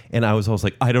countries. And I was always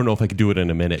like, I don't know if I could do it in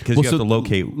a minute, because Well, you have so to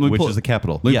locate let me which pull is the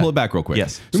capital. Let me pull it back real quick.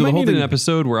 Yes. We So might the whole need thing, an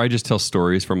episode where I just tell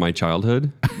stories from my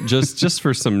childhood, just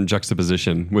for some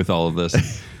juxtaposition with all of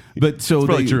this. but so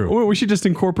probably they, true. Oh, we should just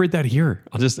incorporate that here.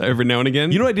 I'll just every now and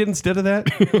again. You know what I did instead of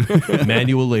that?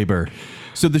 Manual labor.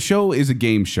 So the show is a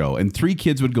game show, and 3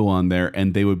 kids would go on there,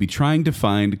 and they would be trying to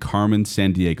find Carmen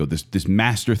Sandiego, this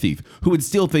master thief who would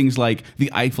steal things like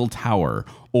the Eiffel Tower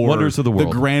or Wonders of the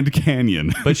world. Grand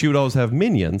Canyon. But she would always have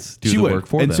minions do She the would. work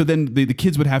for and them. so then the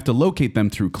kids would have to locate them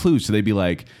through clues. So they'd be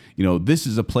like, this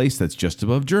is a place that's just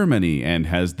above Germany and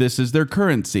has this as their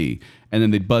currency. And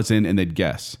then they'd buzz in and they'd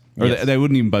guess. Or Yes. they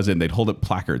wouldn't even buzz in. They'd hold up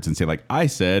placards and say, like, I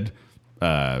said,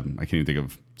 I can't even think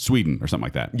of Sweden or something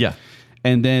like that. Yeah.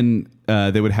 And then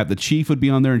they would have the chief would be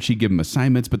on there and she'd give them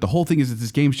assignments. But the whole thing is it's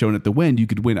this game show. And at the end, you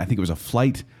could win, I think it was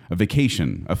a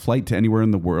vacation, a flight to anywhere in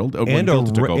the world. When and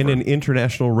Delta took in over. an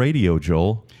international radio,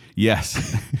 Joel.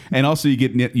 Yes, and also you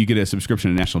get a subscription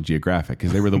to National Geographic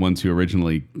because they were the ones who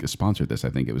originally sponsored this. I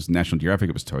think it was National Geographic,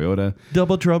 it was Toyota.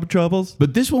 Double troubles.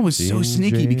 But this one was so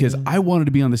sneaky because I wanted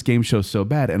to be on this game show so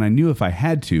bad, and I knew if I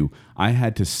had to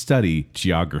study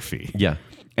geography. Yeah.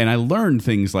 And I learned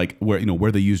things like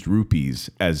where they used rupees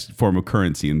as form of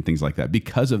currency and things like that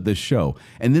because of this show.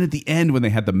 And then at the end when they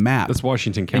had the map, That's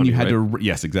Washington and County, you had right? to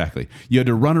yes, exactly. You had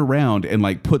to run around and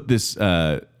like put this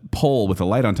pole with a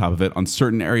light on top of it on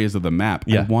certain areas of the map.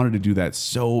 Yeah. I wanted to do that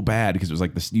so bad because it was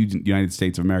like the United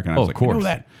States of America. And I was Oh, like, of course. I know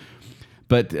that.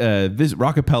 But this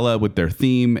Rockapella with their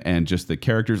theme and just the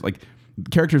characters like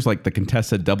the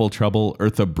Contessa Double Trouble,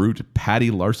 Eartha Brute,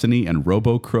 Patty Larceny, and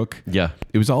Robo Crook. Yeah.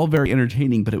 It was all very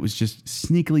entertaining, but it was just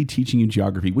sneakily teaching you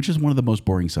geography, which is one of the most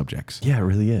boring subjects. Yeah, it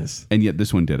really is. And yet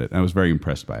this one did it. I was very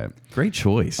impressed by it. Great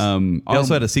choice. They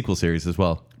also had a sequel series as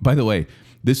well. By the way,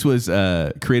 this was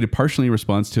created partially in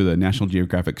response to the National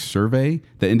Geographic survey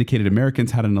that indicated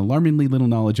Americans had an alarmingly little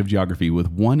knowledge of geography, with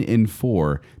 1 in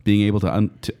 4 being able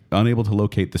unable to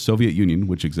locate the Soviet Union,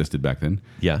 which existed back then,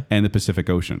 Yeah. and the Pacific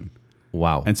Ocean.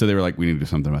 Wow. And so they were like, we need to do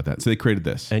something about that. So they created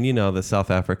this. And the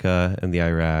South Africa and the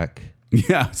Iraq.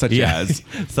 Yeah, such as.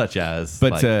 such as.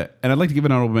 But like, and I'd like to give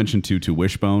an honorable mention to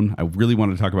Wishbone. I really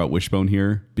wanted to talk about Wishbone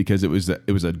here because it was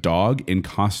a dog in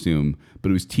costume, but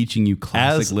it was teaching you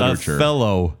classic as literature. a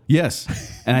fellow, Yes,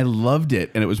 and I loved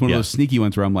it. And it was one of Yeah. those sneaky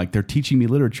ones where I'm like, they're teaching me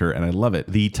literature, and I love it.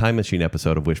 the Time Machine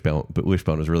episode of Wishbone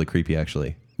was really creepy,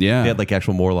 actually. Yeah. They had like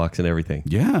actual Morlocks and everything.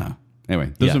 Yeah.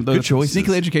 Anyway, Yeah, those good are choices.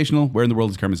 sneakily educational. Where in the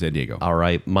world is Carmen Sandiego? All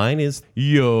right, mine is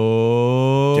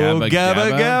Yo Gabba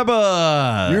Gabba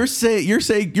Gabba?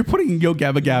 Gabba. You're putting Yo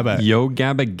Gabba Gabba Yo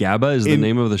Gabba Gabba is the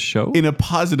name of the show? in a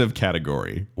positive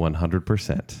category.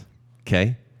 100%.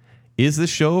 Okay. Is this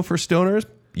show for stoners?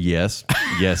 Yes.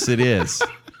 Yes, it is.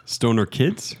 Stoner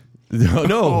Kids?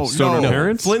 No. Stoner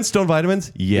parents? Flintstone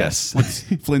vitamins? Yes.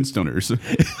 Flintstoners.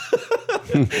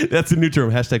 That's a new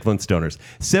term. Hashtag Flintstoners.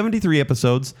 73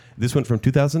 episodes. This went from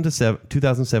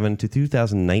 2007 to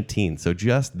 2019. So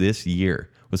just this year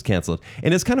was canceled.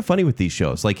 And it's kind of funny with these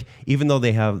shows. Like, even though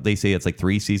they say it's like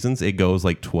 3 seasons, it goes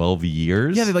like 12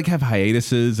 years. Yeah, they like have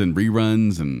hiatuses and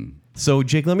reruns and. So,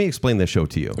 Jake, let me explain this show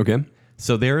to you. Okay.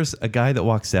 So there's a guy that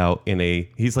walks out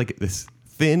he's like this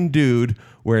thin dude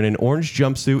wearing an orange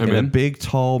jumpsuit and a in. big,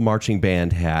 tall marching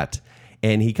band hat.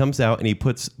 And he comes out and he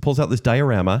pulls out this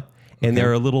diorama, and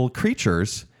there are little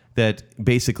creatures that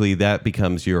basically that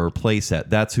becomes your play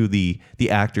set. That's who the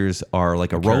actors are,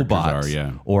 like a characters robot are,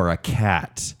 yeah. or a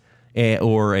cat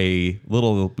or a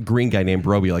little green guy named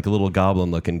Broby, like a little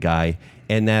goblin looking guy.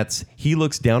 And he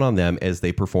looks down on them as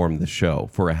they perform the show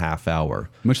for a half hour.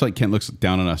 Much like Kent looks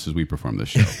down on us as we perform this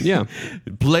show. Yeah.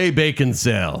 Play Bacon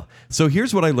Cell. So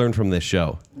here's what I learned from this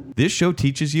show. This show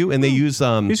teaches you, and they use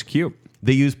He's cute.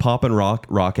 they use pop and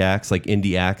rock acts, like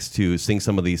indie acts, to sing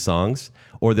some of these songs,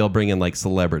 or they'll bring in like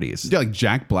celebrities. Yeah, like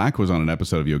Jack Black was on an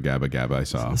episode of Yo Gabba Gabba I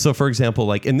saw. So for example,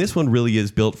 like, and this one really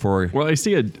is built for. Well, I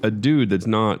see a dude that's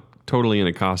not totally in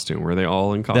a costume. Were they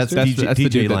all in costume? That's the DJ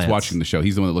dude that's Lance. watching the show.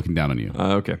 He's the one that's looking down on you.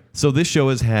 Okay. So this show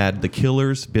has had The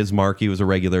Killers, Biz Markie was a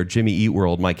regular, Jimmy Eat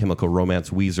World, My Chemical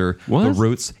Romance, Weezer, What? The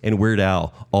Roots, and Weird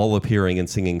Al all appearing and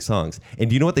singing songs. And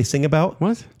do you know what they sing about?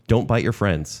 What? Don't bite your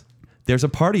friends. There's a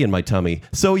party in my tummy.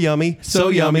 So yummy. So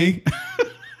yummy.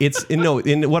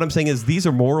 And what I'm saying is these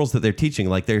are morals that they're teaching.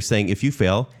 Like, they're saying, if you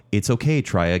fail, it's okay,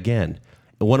 try again.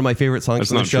 One of my favorite songs That's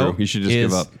from the not show true. You should just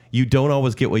is give up. You Don't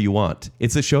Always Get What You Want.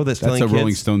 It's a show that's That's telling a kids.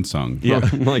 Rolling Stones song. Yeah.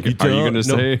 Like, are you going to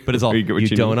say? But it's all, you, get what you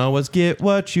you don't need? always get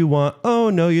what you want.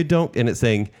 Oh, no, you don't. And it's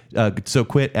saying, so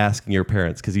quit asking your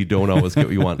parents because you don't always get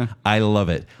what you want. I love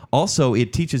it. Also,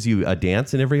 it teaches you a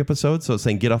dance in every episode. So it's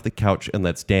saying, get off the couch and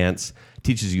let's dance.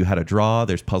 Teaches you how to draw.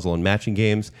 There's puzzle and matching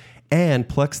games. And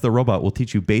Plex the robot will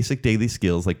teach you basic daily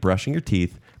skills like brushing your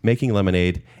teeth, making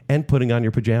lemonade, and putting on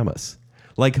your pajamas.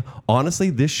 Like, honestly,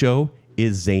 this show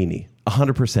is zany.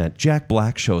 100%. Jack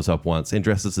Black shows up once and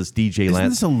dresses as DJ Isn't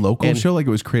Lance. this a local And- show? Like it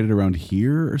was created around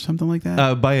here or something like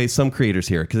that? by some creators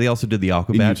here, because they also did the In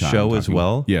Aquabat Utah, show I'm as talking.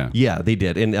 well. Yeah. They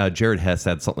did. And Jared Hess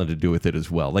had something to do with it as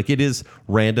well. Like, it is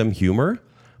random humor,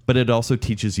 but it also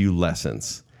teaches you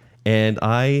lessons. And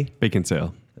I Bacon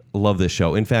sale. love this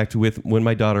show. In fact, when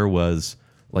my daughter was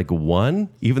like 1,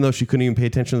 even though she couldn't even pay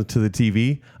attention to the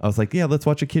TV, I was like, yeah, let's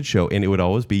watch a kid's show. And it would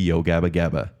always be Yo Gabba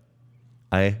Gabba.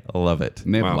 I love it.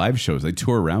 And they have Wow. live shows. They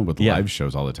tour around with Yeah. live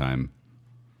shows all the time.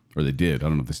 Or they did. I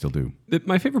don't know if they still do.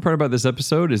 My favorite part about this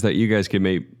episode is that you guys could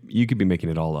be making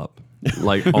it all up.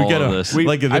 Like all get of a- this.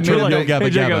 like the I made term it Yo like- Gabba Hey,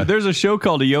 Jacob, Gabba. there's a show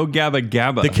called Yo Gabba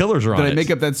Gabba. The Killers are on Did I it. make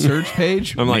up that search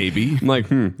page? I'm like, Maybe. I'm like,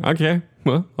 okay.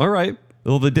 Well, all right.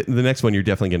 Well, the next one you're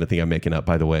definitely going to think I'm making up,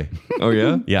 by the way. Oh,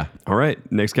 yeah? Yeah. All right.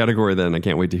 Next category then. I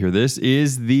can't wait to hear this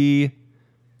is the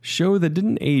show that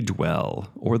didn't age well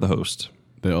or the host.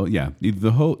 Either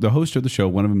the host or the show,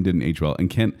 one of them didn't age well.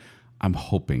 And Kent, I'm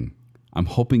hoping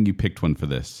you picked one for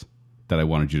this that I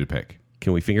wanted you to pick.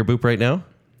 Can we finger boop right now?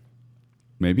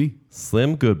 Maybe?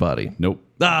 Slim Goodbody. Nope.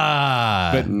 Ah!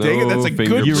 But no dang it, that's a finger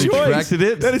good You choice. retracted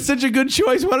it? That is such a good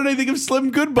choice. Why did I think of Slim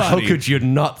Goodbody? How could you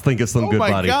not think of Slim Oh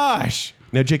Goodbody? my gosh.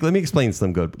 Now, Jake, let me explain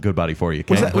Slim Goodbody for you.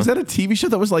 Okay? Was that a TV show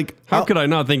that was like How could I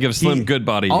not think of Slim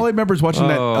Goodbody? all I remember is watching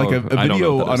that like a I don't know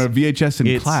video what on that a VHS in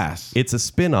it's, class. It's a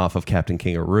spin-off of Captain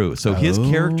Kangaroo. So his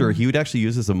character, he would actually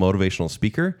use as a motivational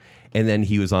speaker, and then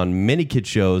he was on many kid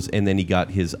shows, and then he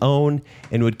got his own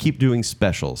and would keep doing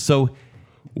specials. So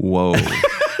Whoa.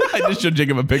 I just showed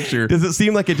Jacob a picture. does it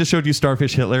seem like it just showed you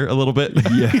Starfish Hitler a little bit?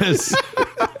 yes.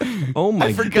 Oh my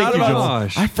I forgot about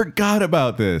gosh. I forgot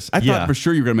about this. I Yeah. thought for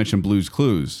sure you were going to mention Blue's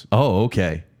Clues. Oh,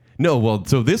 okay. No, well,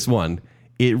 so this one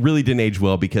it really didn't age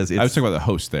well because it's I was talking about the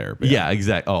host there. But yeah,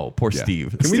 exactly. Oh, poor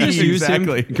Steve. Can we just use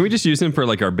Exactly. him? Can we just use him for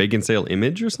like our bacon sale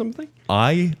image or something?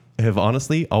 I have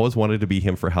honestly always wanted to be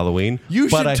him for Halloween. You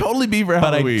but should totally be for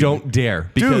but Halloween. I don't dare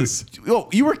because Dude,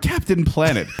 you were Captain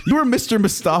Planet. You were Mr.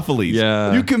 Mistopheles.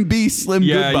 Yeah. You can be Slim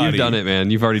Yeah, Goodbody. you've done it, man.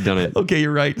 You've already done it. okay,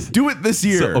 you're right. Do it this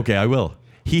year. So, okay, I will.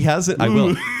 He hasn't. I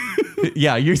will.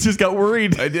 Yeah, you just got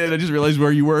worried. I did. I just realized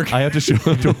where you work. I have to show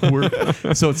him to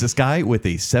work. So it's this guy with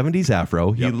a 70s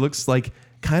afro. He looks like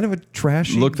kind of a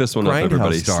trashy Look this one up, grindhouse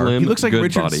everybody. star. Slim. He looks like Good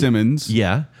Richard body. Simmons.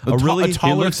 Yeah. A He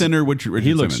taller, looks- thinner Richard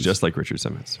He looks Simmons. just like Richard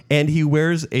Simmons. And he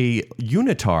wears a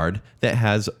unitard that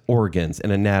has organs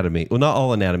and anatomy. Well, not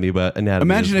all anatomy, but anatomy.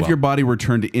 Imagine as if well. your body were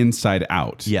turned inside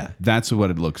out. Yeah. That's what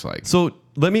it looks like. So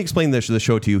let me explain the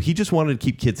show to you. He just wanted to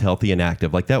keep kids healthy and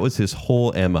active. Like that was his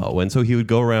whole MO. And so he would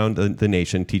go around the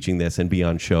nation teaching this and be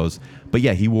on shows. But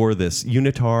yeah, he wore this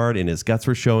unitard and his guts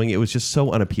were showing. It was just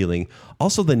so unappealing.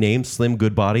 Also, the name Slim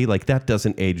Goodbody, like that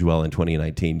doesn't age well in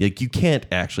 2019. Like you can't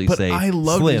actually But say I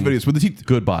love Slim these videos. When the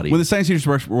Goodbody. When the science teachers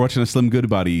were watching a Slim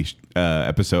Goodbody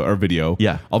episode or video,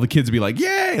 Yeah. all the kids would be like,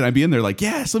 "Yay!" and I'd be in there like,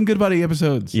 "Yeah, Slim Goodbody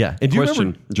episodes." yeah. And do you Question,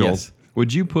 remember, Joel. Yes.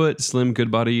 Would you put Slim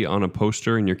Goodbody on a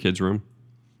poster in your kid's room?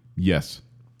 Yes.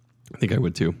 I think I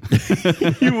would too.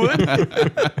 You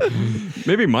would?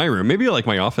 Maybe my room. Maybe like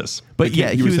my office. But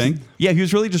yeah, you were was, saying? Yeah, he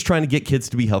was really just trying to get kids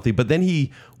to be healthy. But then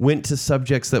he went to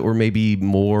subjects that were maybe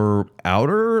more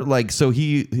outer. Like, so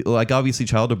like obviously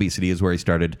child obesity is where he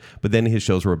started. But then his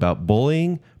shows were about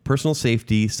bullying, personal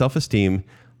safety, self-esteem,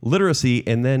 literacy.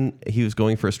 And then he was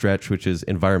going for a stretch, which is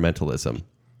environmentalism.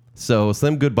 So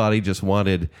Slim Goodbody just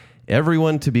wanted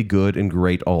everyone to be good and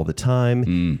great all the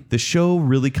time. The show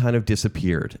really kind of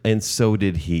disappeared. And so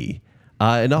did he.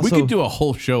 And also, We could do a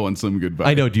whole show on Slim Goodbody.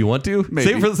 I know. Do you want to? Maybe.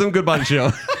 Save it for the Slim Goodbody show.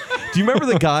 Do you remember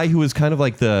the guy who was kind of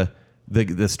like the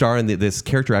star in this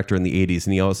character actor in the 80s,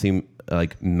 and he always seemed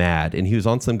like mad, and he was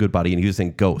on Slim Goodbody, and he was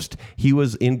in Ghost. He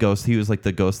was in Ghost. He was like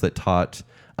the ghost that taught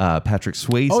Patrick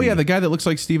Swayze. Oh yeah, the guy that looks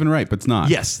like Stephen Wright, but it's not.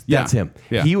 yes, Yeah. that's him.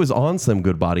 Yeah. He was on Slim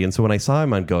Goodbody, and so when I saw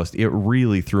him on Ghost, it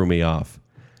really threw me off.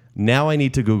 Now I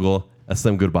need to Google a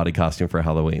Slim Goodbody costume for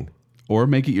Halloween. Or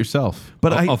make it yourself.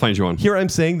 But I'll find you one. Here I'm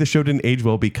saying the show didn't age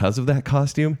well because of that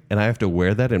costume, and I have to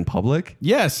wear that in public.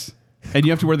 Yes. And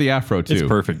you have to wear the afro too. It's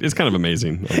perfect. It's kind of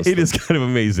amazing. honestly. It is kind of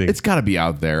amazing. It's got to be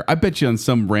out there. I bet you on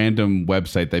some random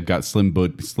website they've got Slim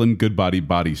Goodbody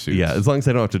bodysuits. Yeah, as long as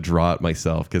I don't have to draw it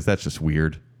myself, because that's just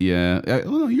weird. Yeah.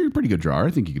 Well, you're a pretty good drawer.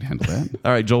 I think you could handle that.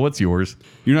 All right, Joel, what's yours?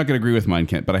 You're not going to agree with mine,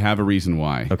 Kent, but I have a reason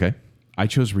why. Okay. I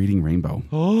chose Reading Rainbow.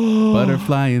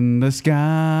 Butterfly in the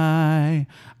sky.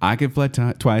 I can fly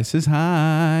twice as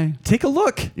high. Take a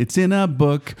look. It's in a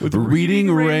book with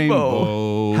Reading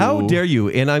Rainbow. How dare you?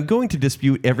 And I'm going to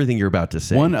dispute everything you're about to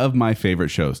say. One of my favorite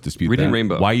shows. Dispute Reading that.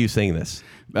 Rainbow. Why are you saying this?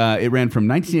 It ran from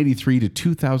 1983 to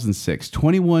 2006,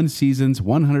 21 seasons,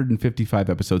 155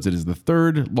 episodes. It is the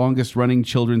third longest running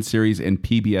children's series in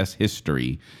PBS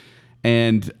history.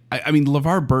 And I mean,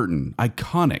 LeVar Burton,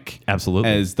 iconic, Absolutely.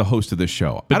 as the host of this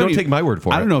show. But I don't even- take my word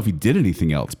for I it. don't know if he did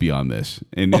anything else beyond this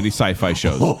in any sci-fi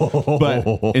shows, but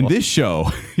in this show,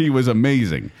 he was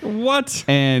amazing. What?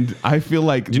 And I feel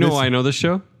like, Do you know why I know this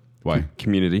show? Why?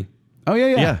 Community. Oh yeah,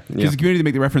 Yeah. yeah. Because Yeah. the community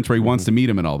make the reference where he wants to meet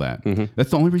him and all that. That's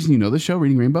the only reason you know this show,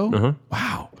 Reading Rainbow.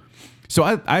 Wow. So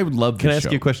I would love. Can I this ask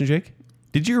show. you a question, Jake?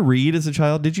 Did you read as a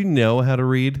child? Did you know how to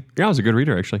read? Yeah, I was a good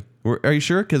reader, actually. Are you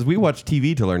sure? Because we watch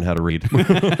TV to learn how to read.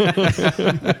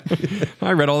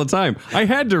 I read all the time. I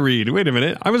had to read. Wait a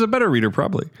minute. I was a better reader,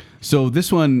 probably. So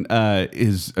this one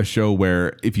is a show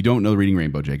where, if you don't know Reading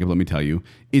Rainbow, Jacob, let me tell you,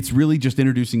 it's really just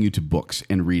introducing you to books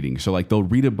and reading. So like they'll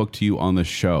read a book to you on the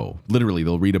show. Literally,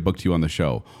 they'll read a book to you on the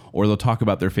show, or they'll talk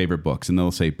about their favorite books, and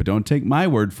they'll say, "But don't take my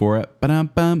word for it."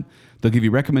 Ba-dum-bum. They'll give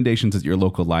you recommendations at your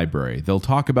local library. They'll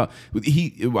talk about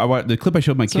the clip I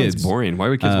showed my Sounds kids. boring. Why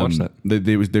would kids watch that?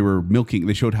 They were milking.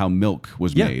 They showed how milk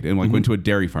was Yeah. made, and like went to a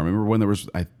dairy farm. Remember when there was?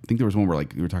 I think there was one where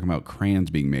like we were talking about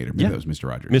crayons being made, or maybe Yeah. that was Mr.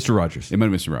 Rogers. Mr. Rogers. It might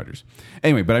have been Mr. Rogers.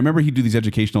 Anyway, but I remember he'd do these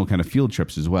educational kind of field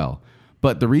trips as well.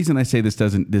 But the reason I say this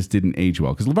didn't age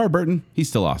well, because LeVar Burton, he's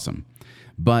still awesome.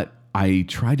 But I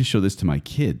tried to show this to my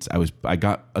kids. I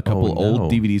got a couple Oh, no.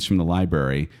 old DVDs from the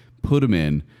library, put them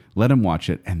in, let them watch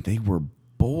it, and they were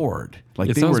bored. Like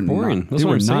It they sounds were boring. Not, That's they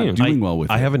what were I'm not saying. doing well with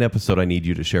I it. have an episode I need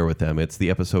you to share with them. It's the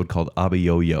episode called Abba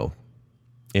Yo-Yo.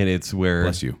 And it's where...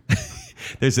 Bless you.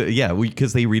 There's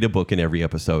because they read a book in every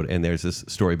episode, and there's this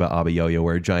story about Abba Yo-Yo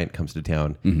where a giant comes to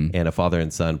town, and a father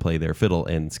and son play their fiddle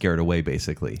and scare it away,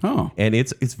 basically. Oh. And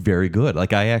it's very good.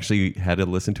 Like I actually had to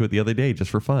listen to it the other day just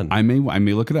for fun. I may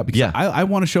look it up because Yeah. I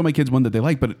want to show my kids one that they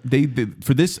like, but they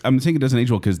for this I'm saying it doesn't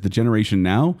age well because the generation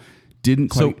now didn't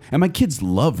quite. And my kids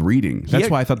love reading. That's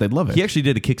ac- why I thought they'd love it. He actually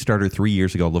did a Kickstarter 3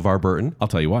 years ago, LeVar Burton. I'll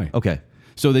tell you why. Okay.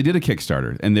 So they did a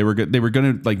Kickstarter, and they were going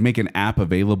to like make an app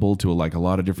available to like a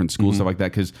lot of different schools, stuff like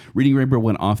that. Because Reading Rainbow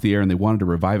went off the air, and they wanted to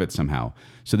revive it somehow.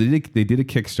 So they did a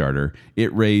Kickstarter.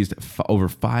 It raised over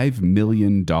 $5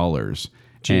 million, and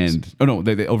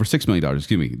they over $6 million.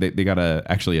 Excuse me. They got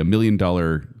actually $1 million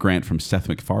grant from Seth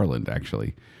MacFarlane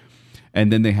actually.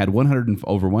 And then they had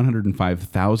over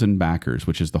 105,000 backers,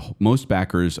 which is the most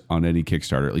backers on any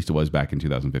Kickstarter. At least it was back in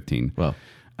 2015. Wow.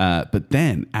 But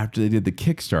then after they did the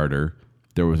Kickstarter,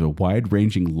 there was a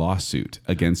wide-ranging lawsuit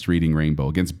against Reading Rainbow,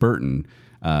 against Burton,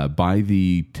 by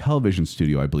the television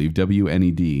studio, I believe,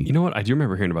 WNED. You know what? I do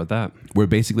remember hearing about that. Where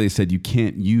basically they said you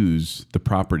can't use the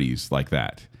properties like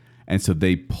that. And so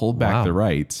they pulled back the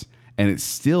rights. And it's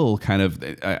still kind of,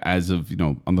 as of,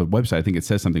 on the website, I think it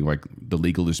says something like the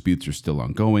legal disputes are still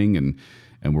ongoing and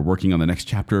we're working on the next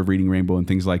chapter of Reading Rainbow and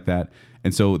things like that.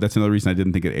 And so that's another reason I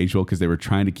didn't think it aged well, because they were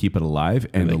trying to keep it alive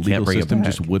and the legal system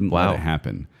just wouldn't let it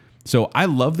happen. So I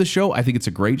love the show. I think it's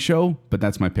a great show, but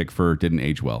that's my pick for didn't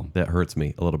age well. That hurts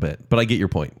me a little bit, but I get your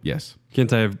point. Yes.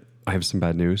 Kent, I have some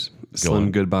bad news.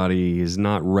 Slim Goodbody is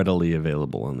not readily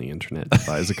available on the internet to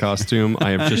buy as a costume. I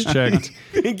have just checked.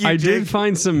 I did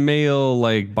find some male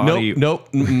like body. Nope.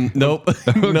 Nope.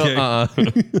 No.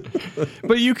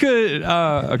 But you could.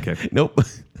 Okay. Nope.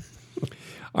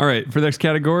 All right. For the next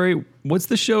category, what's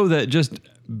the show that just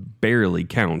barely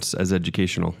counts as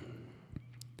educational?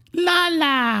 La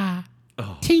la.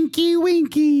 Tinky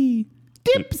Winky.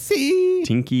 Dipsy.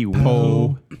 Tinky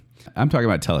Winky. I'm talking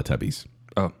about Teletubbies.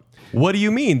 Oh. What do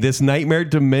you mean? This nightmare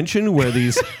dimension where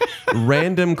these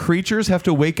random creatures have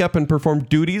to wake up and perform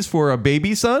duties for a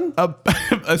baby son?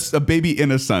 A baby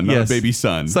in a sun, not a baby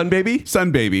son. Sun baby?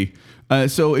 Sun baby.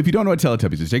 So if you don't know what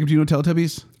Teletubbies is, Jacob, do you know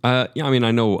Teletubbies? Yeah, I mean,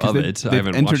 I know of it. I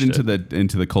haven't entered watched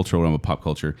into the cultural realm of pop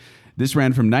culture. This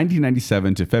ran from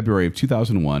 1997 to February of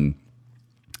 2001.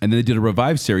 And then they did a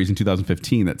revived series in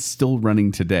 2015 that's still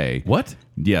running today. What?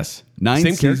 Yes. 9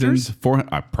 Same seasons,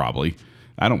 characters? probably.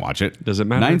 I don't watch it. Does it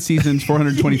matter? 9 seasons,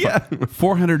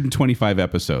 425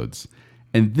 episodes.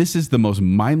 And this is the most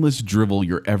mindless drivel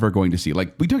you're ever going to see.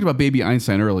 Like, we talked about Baby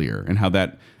Einstein earlier and how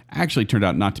that actually turned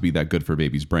out not to be that good for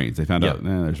babies' brains. They found out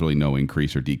there's really no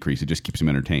increase or decrease. It just keeps them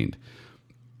entertained.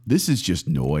 This is just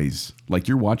noise. Like,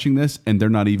 you're watching this and they're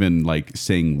not even like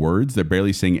saying words. They're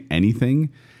barely saying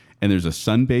anything. And there's a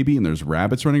sun baby and there's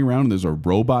rabbits running around and there's a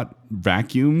robot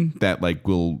vacuum that like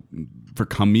will, for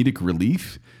comedic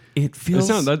relief. It feels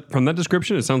from that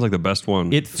description, it sounds like the best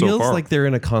one. It feels so far. like they're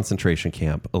in a concentration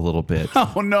camp a little bit.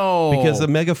 Oh no. Because a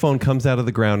megaphone comes out of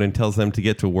the ground and tells them to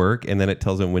get to work, and then it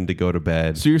tells them when to go to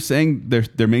bed. So you're saying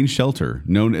their main shelter,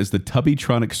 known as the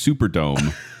Tubbytronic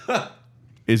Superdome,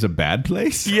 is a bad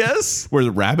place? Yes. Where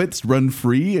the rabbits run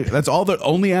free? That's all the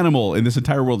only animal in this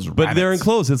entire world is rabbits. But they're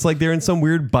enclosed. It's like they're in some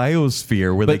weird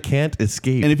biosphere where they can't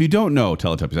escape. And if you don't know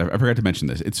Teletubbies, I forgot to mention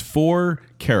this. It's 4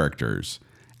 characters.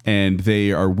 And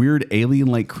they are weird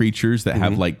alien-like creatures that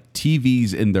have like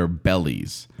TVs in their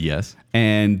bellies. Yes.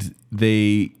 And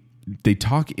they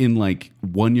talk in like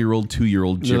 1-year-old,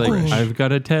 2-year-old They're gibberish. like, I've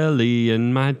got a telly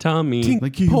in my tummy.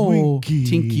 Tinky Winky.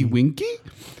 Tinky Winky?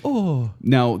 Oh.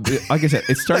 Now, like I said,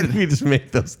 it started. We just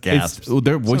make those gasps.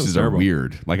 Their voices are terrible.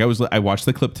 weird. Like I watched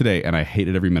the clip today and I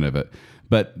hated every minute of it.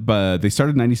 But they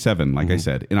started in 97, like I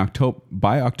said.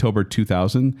 By October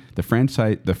 2000, the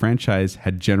franchise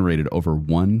had generated over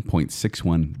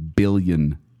 $1.61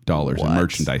 billion in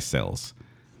merchandise sales.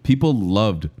 People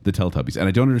loved the Teletubbies, and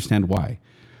I don't understand why.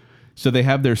 So they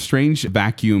have their strange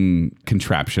vacuum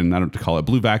contraption, I don't know what to call it,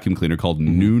 blue vacuum cleaner called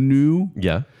Nunu.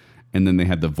 Yeah. And then they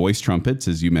had the voice trumpets,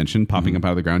 as you mentioned, popping up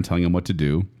out of the ground, telling them what to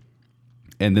do.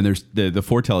 And then there's the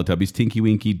 4 Teletubbies, Tinky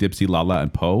Winky, Dipsy, Lala,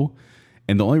 and Poe.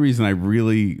 And the only reason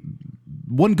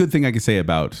one good thing I can say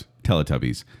about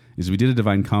Teletubbies is we did a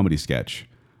Divine Comedy sketch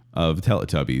of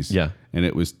Teletubbies. Yeah. And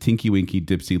it was Tinky Winky,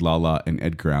 Dipsy, Lala, and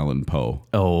Edgar Allan Poe.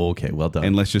 Oh, okay. Well done.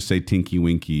 And let's just say Tinky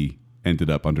Winky ended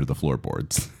up under the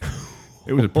floorboards.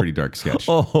 It was a pretty dark sketch. It's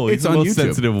the on most YouTube.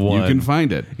 sensitive one. You can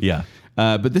find it. Yeah.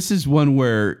 But this is one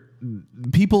where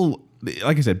people,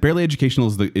 like I said, barely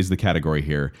educational is the category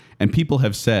here. And people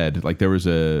have said, like there was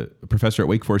a professor at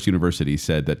Wake Forest University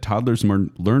said that toddlers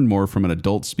learn more from an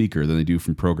adult speaker than they do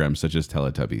from programs such as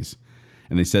Teletubbies.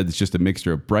 And they said it's just a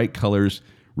mixture of bright colors,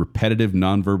 repetitive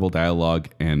nonverbal dialogue,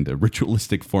 and a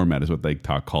ritualistic format is what they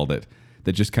called it,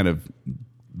 that just kind of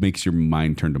makes your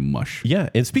mind turn to mush. Yeah.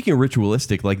 And speaking of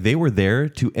ritualistic, like they were there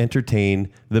to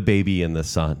entertain the baby and the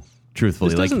son. Truthfully,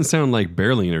 This doesn't sound like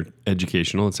barely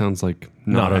educational. It sounds like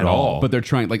Not at all. But they're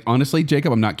trying, like, honestly,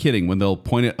 Jacob, I'm not kidding. When they'll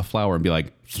point at a flower and be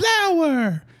like,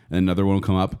 flower, and another one will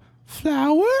come up,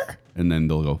 flower, and then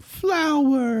they'll go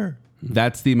flower.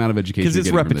 That's the amount of education Because you're it's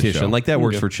getting from this repetition. show. Like that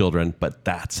works for children, but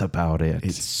that's about it.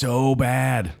 It's so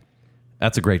bad.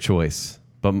 That's a great choice.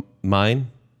 But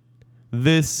mine,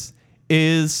 this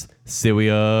is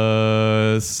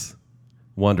serious.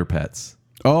 Wonder Pets.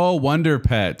 Oh, Wonder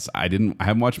Pets. I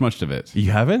haven't watched much of it.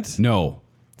 You haven't? No.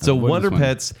 So What is Wonder this one?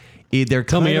 Pets, they're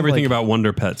Tell me kind of everything like- about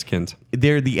Wonder Pets, Kent.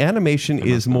 the animation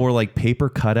is more like paper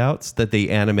cutouts that they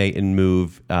animate and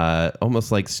move,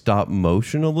 almost like stop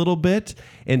motion a little bit.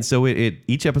 And so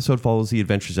each episode follows the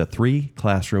adventures of 3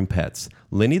 classroom pets: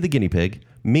 Lenny the guinea pig,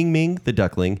 Ming Ming the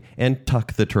duckling, and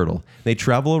Tuck the turtle. They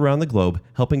travel around the globe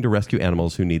helping to rescue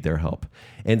animals who need their help.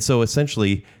 And so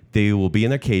essentially, they will be in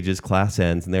their cages, class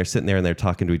ends, and they're sitting there and they're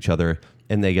talking to each other,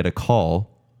 and they get a call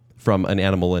from an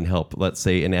animal in help. Let's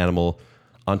say an animal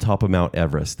on top of Mount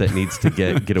Everest that needs to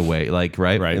get away, like,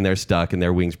 right? And they're stuck and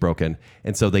their wings broken.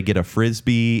 And so they get a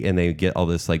Frisbee and they get all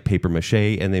this like paper mache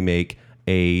and they make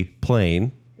a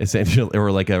plane, essentially,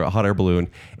 or like a hot air balloon,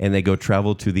 and they go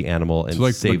travel to the animal and So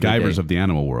like save the MacGyvers day. of the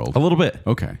animal world. A little bit.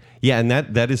 Okay. Yeah, and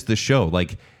that is the show.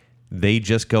 Like, they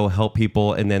just go help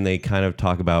people, and then they kind of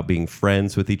talk about being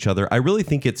friends with each other. I really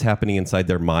think it's happening inside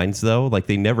their minds, though. Like,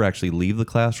 they never actually leave the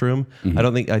classroom.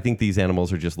 I think these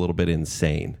animals are just a little bit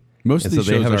insane. Most of And these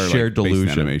so they shows have are a shared like based in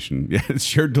delusion. animation. Yeah, it's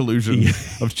shared delusion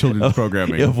of children's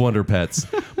programming. Of Wonder Pets.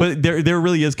 But there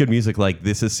really is good music. Like,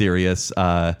 this is serious.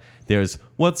 There's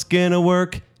What's Gonna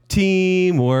Work?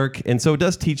 Teamwork. And so it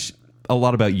does teach a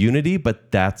lot about unity,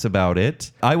 but that's about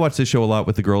it. I watch this show a lot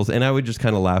with the girls, and I would just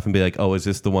kind of laugh and be like, oh, is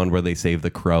this the one where they save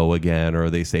the crow again, or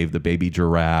they save the baby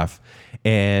giraffe?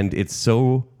 And it's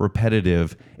so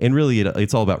repetitive, and really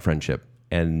it's all about friendship,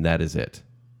 and that is it.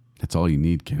 That's all you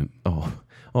need, Kent.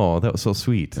 Oh, that was so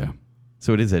sweet. Yeah.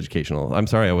 So it is educational. I'm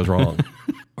sorry I was wrong.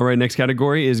 All right, next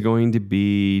category is going to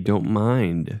be don't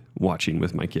mind watching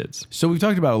with my kids. So we've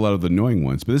talked about a lot of the annoying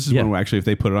ones, but this is Yeah. one where actually if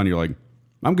they put it on, you're like,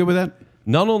 I'm good with that.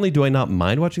 Not only do I not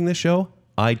mind watching this show,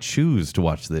 I choose to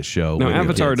watch this show. Now, with your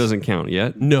Avatar kids. doesn't count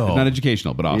yet. No. Not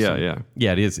educational, but awesome. Yeah.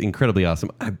 Yeah, it is incredibly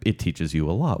awesome. It teaches you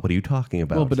a lot. What are you talking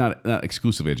about? Well, but not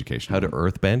exclusively educational. How to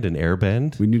earthbend and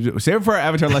airbend? We need to save it for our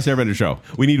Avatar Last Airbender show.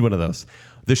 We need one of those.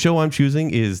 The show I'm choosing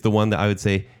is the one that I would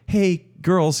say, hey,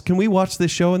 girls, can we watch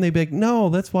this show? And they'd be like, no,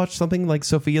 let's watch something like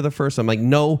Sophia the First. I'm like,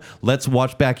 no, let's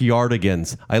watch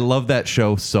Backyardigans. I love that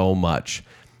show so much.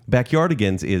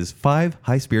 Backyardigans is 5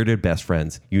 high-spirited best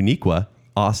friends, Uniqua,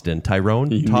 Austin, Tyrone,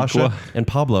 Tasha, and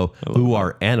Pablo, who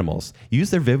are animals. Use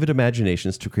their vivid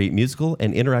imaginations to create musical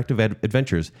and interactive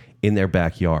adventures in their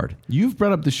backyard. You've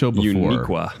brought up the show before.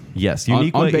 Uniqua. Yes, On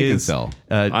Uniqua Bacon is... Cell.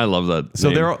 I love that.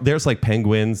 So name. there's like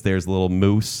penguins, there's little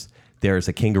moose, there's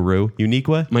a kangaroo.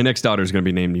 Uniqua? My next daughter is going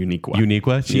to be named Uniqua.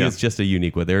 Uniqua? She Yeah. is just a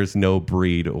Uniqua. There's no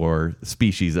breed or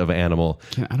species of animal.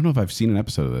 Kent, I don't know if I've seen an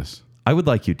episode of this. I would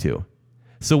like you to.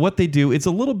 So what they do, it's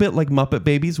a little bit like Muppet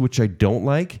Babies, which I don't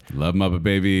like. Love Muppet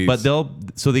Babies. But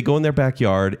they go in their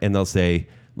backyard and they'll say,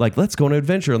 like, let's go on an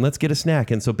adventure and let's get a snack.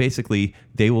 And so basically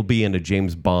they will be in a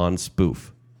James Bond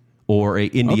spoof or a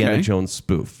Indiana Okay. Jones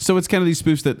spoof. So it's kind of these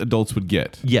spoofs that adults would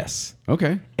get. Yes.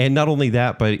 Okay. And not only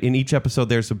that, but in each episode,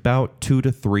 there's about 2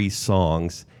 to 3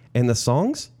 songs, and the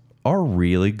songs are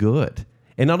really good.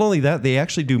 And not only that, they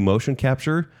actually do motion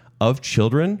capture of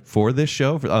children for this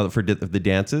show, for the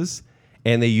dances.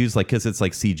 And they use because it's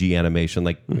like CG animation,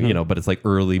 but it's like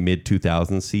early, mid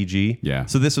 2000s CG. Yeah.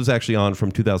 So this was actually on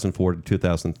from 2004 to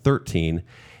 2013.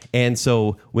 And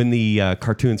so when the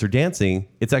cartoons are dancing,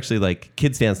 it's actually like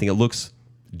kids dancing. It looks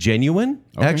genuine,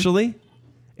 actually.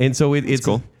 And so it's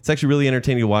cool. It's actually really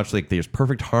entertaining to watch. Like, there's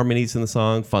perfect harmonies in the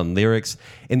song, fun lyrics,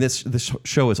 and this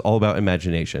show is all about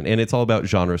imagination, and it's all about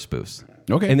genre spoofs.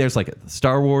 Okay. And there's like a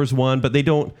Star Wars one, but they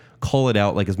don't call it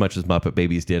out like as much as Muppet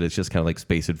Babies did. It's just kind of like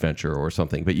Space Adventure or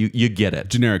something, but you get it.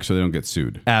 Generic so they don't get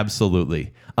sued.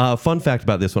 Absolutely. Fun fact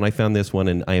about this one, I found this one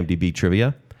in IMDb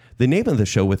trivia. The name of the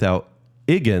show without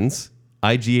Iggans,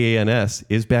 IGANS,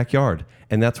 is Backyard,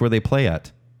 and that's where they play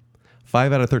at.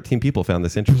 5 out of 13 people found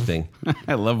this interesting.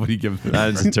 I love when he gives this. That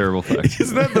is a terrible fact.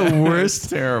 Isn't that the worst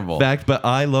terrible fact? But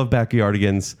I love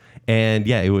Backyardigans. And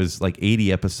yeah, it was like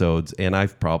 80 episodes, and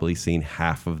I've probably seen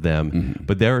half of them. Mm-hmm.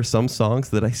 But there are some songs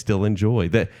that I still enjoy.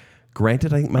 That,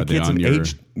 granted, I think my Are they kids on have your-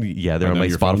 aged. Yeah, they're Are on they my on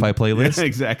your Spotify phone? playlist. Yeah,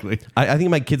 exactly. I think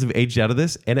my kids have aged out of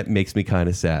this, and it makes me kind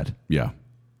of sad. Yeah.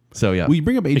 So yeah, Well, you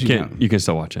bring up aging out. You can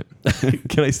still watch it.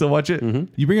 can I still watch it?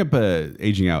 You bring up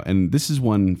aging out, and this is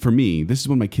one for me. This is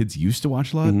one my kids used to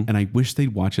watch a lot, and I wish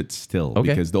they'd watch it still Okay.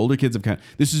 because the older kids have kind of.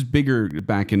 This is bigger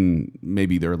back in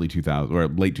maybe the early 2000s or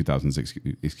late 2000s.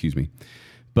 Excuse me,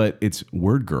 but it's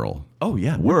Word Girl. Oh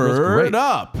yeah, Word Girl's Word great.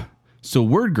 up. So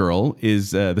Word Girl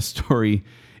is the story.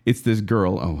 It's this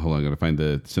girl. Oh, hold on. I got to find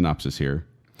the synopsis here.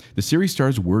 The series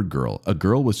stars Word Girl, a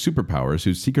girl with superpowers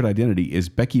whose secret identity is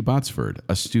Becky Botsford,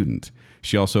 a student.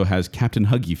 She also has Captain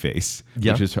Huggy Face,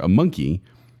 Yeah. which is a monkey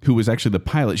who was actually the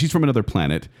pilot. She's from another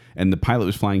planet, and the pilot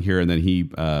was flying here, and then he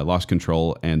lost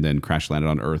control and then crash landed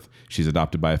on Earth. She's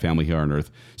adopted by a family here on Earth.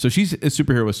 So she's a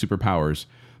superhero with superpowers,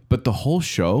 but the whole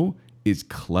show is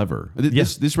clever.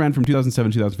 This ran from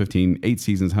 2007 2015, 8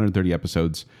 seasons, 130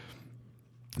 episodes.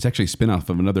 It's actually a spinoff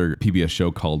of another PBS show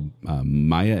called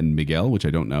Maya and Miguel, which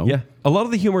I don't know. Yeah. A lot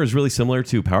of the humor is really similar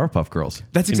to Powerpuff Girls.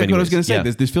 That's in exactly many what I was going to ways. say.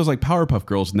 Yeah. This feels like Powerpuff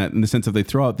Girls in the sense of they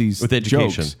throw out these With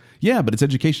education. jokes. Yeah, but it's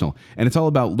educational. And it's all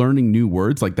about learning new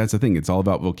words. Like, that's the thing. It's all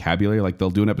about vocabulary. Like, they'll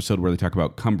do an episode where they talk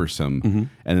about cumbersome,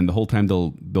 and then the whole time they'll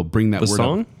bring that The word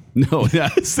song? up. No, yeah.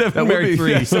 Seven That would Mary be-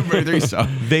 Three. yeah, Seven Mary Three song.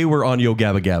 They were on Yo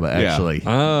Gabba Gabba, actually.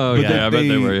 Oh, But yeah, I bet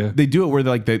they were. Yeah. They do it where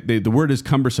the word is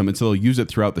cumbersome, and so they'll use it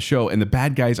throughout the show. And the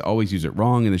bad guys always use it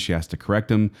wrong, and then she has to correct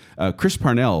them. Chris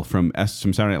Parnell from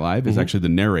Saturday Night Live is actually the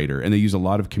narrator, and they use a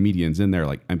lot of comedians in there.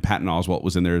 Like, and Patton Oswalt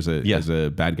was in there as a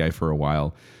bad guy for a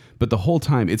while. But the whole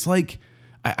time, it's like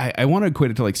I want to equate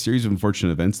it to like Series of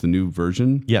Unfortunate Events, the new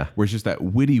version. Yeah. where it's just that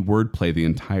witty wordplay the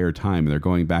entire time, and they're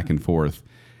going back and forth.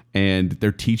 And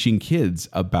they're teaching kids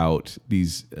about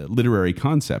these literary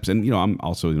concepts. And, I'm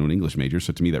also an English major,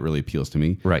 so to me, that really appeals to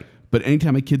me. Right. But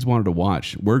anytime my kids wanted to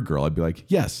watch Word Girl, I'd be like,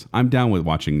 yes, I'm down with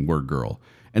watching Word Girl.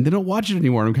 And they don't watch it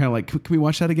anymore. I'm kind of like, can we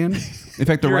watch that again? In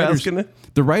fact, You're asking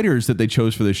it? the writers that they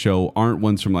chose for this show aren't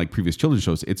ones from like previous children's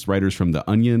shows. It's writers from The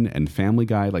Onion and Family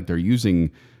Guy. Like, they're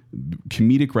using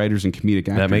comedic writers and comedic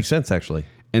actors. That makes sense, actually.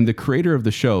 And the creator of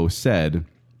the show said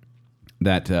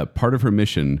that part of her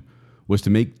mission was to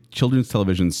make children's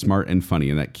television smart and funny,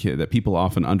 and that people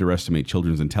often underestimate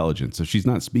children's intelligence. So she's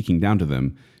not speaking down to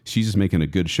them. She's just making a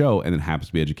good show, and it happens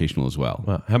to be educational as well.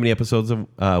 Wow. How many episodes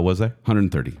was there?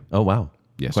 130. Oh, wow.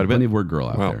 Yes, Quite a bit. plenty of Word Girl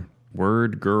out Wow. there.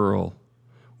 Word Girl.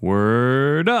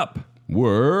 Word up.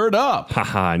 Word up.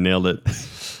 Haha, I nailed it.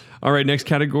 All right, next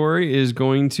category is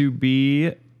going to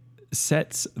be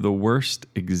sets the worst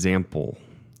example.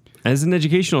 As an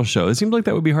educational show, it seems like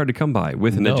that would be hard to come by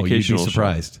with an No, you'd be educational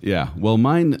surprised. Yeah. Well,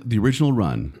 mine, the original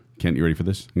run. Kent, you ready for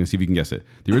this? I'm going to see if you can guess it.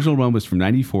 The original run was from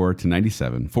 94 to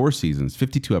 97, 4 seasons,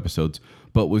 52 episodes,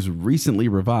 but was recently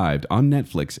revived on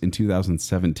Netflix in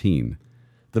 2017.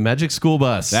 The Magic School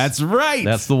Bus. That's right.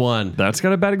 That's the one. show. That's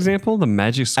got a bad example. The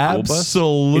Magic School Bus.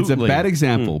 Absolutely. It's a bad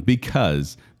example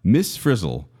because Miss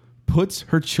Frizzle puts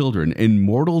her children in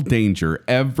mortal danger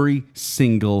every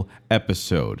single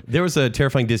episode. There was a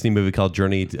terrifying Disney movie called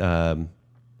Journey. What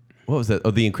was that?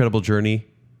 Oh, The Incredible Journey.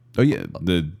 Oh, yeah.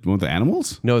 The one with the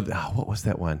animals? No, what was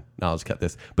that one? No, I'll just cut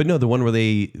this. But no, the one where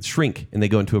they shrink and they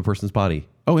go into a person's body.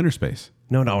 Oh, Interspace.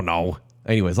 No.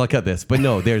 Anyways, I'll cut this. But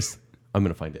no, I'm going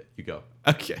to find it. You go.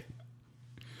 Okay.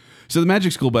 So the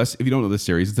Magic School Bus, if you don't know this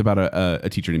series, it's about a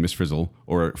teacher named Miss Frizzle,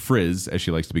 or Frizz, as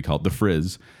she likes to be called, the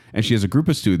Frizz. And she has a group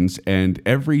of students, and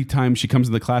every time she comes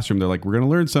in the classroom, they're like, we're going to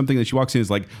learn something. And she walks in, is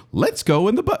like, let's go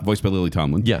in the bus, voiced by Lily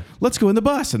Tomlin. Yeah. Let's go in the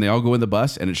bus. And they all go in the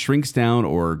bus, and it shrinks down,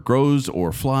 or grows,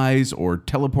 or flies, or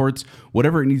teleports,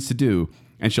 whatever it needs to do.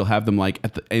 And she'll have them like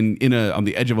on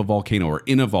the edge of a volcano, or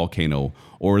in a volcano.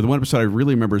 Or the one episode I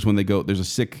really remember is when there's a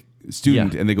sick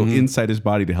student, Yeah. and they go inside his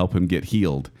body to help him get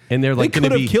healed. And they're like they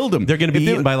going could to have killed him. They're going to be If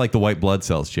they- eaten by like the white blood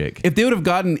cells, Jake. If they would have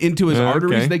gotten into his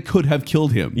arteries, okay. they could have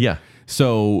killed him. Yeah.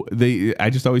 So I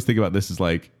just always think about this as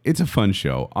like, it's a fun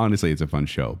show. Honestly, it's a fun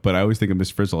show. But I always think of Miss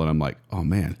Frizzle, and I'm like, oh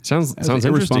man, Sounds That's like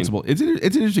interesting. irresponsible. It's an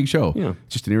interesting show. Yeah.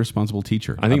 Just an irresponsible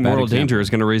teacher. I think A bad moral example. danger is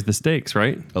going to raise the stakes,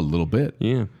 right? A little bit.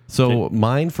 Yeah. So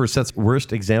mine for Seth's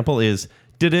worst example is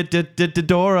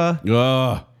Dora.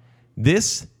 Ugh.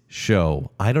 This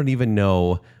show, I don't even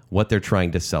know what they're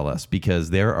trying to sell us because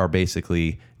there are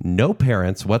basically no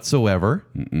parents whatsoever.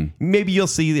 Maybe you'll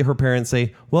see her parents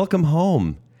say, "Welcome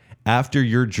home," after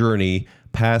your journey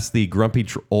past the grumpy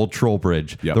old troll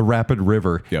bridge, Yep. the rapid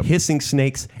river, Yep. hissing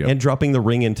snakes, Yep. and dropping the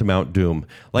ring into Mount Doom.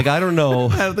 Like, I don't know.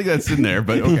 I don't think that's in there,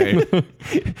 but okay.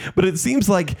 But it seems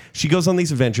like she goes on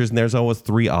these adventures and there's always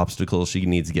 3 obstacles she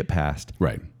needs to get past.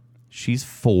 Right. She's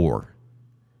 4.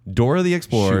 Dora the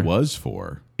Explorer She was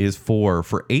 4. is 4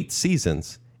 for 8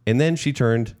 seasons. And then she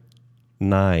turned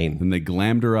 9. And they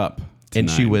glammed her up. to And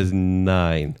she 9. was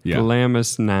 9. Yeah.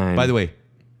 Glamis 9. By the way,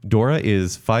 Dora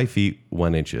is 5 feet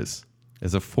 1 inches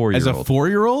as a 4-year-old. As a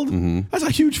 4-year-old? That's a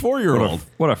huge 4-year-old.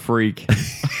 what a freak.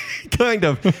 Kind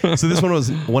of. So this one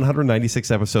was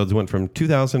 196 episodes, went from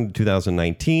 2000 to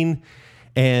 2019.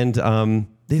 And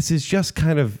this is just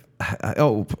kind of,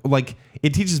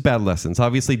 it teaches bad lessons.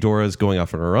 Obviously, Dora's going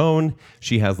off on her own.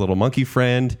 She has little monkey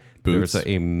friend. Boots. There's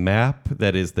a map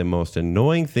that is the most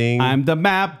annoying thing. I'm the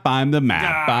map. I'm the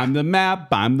map. I'm the map.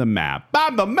 I'm the map.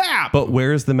 I'm the map. But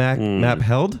where is the map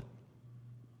held?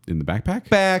 In the backpack?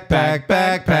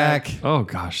 Backpack. Oh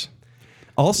gosh.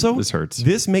 Also, This hurts.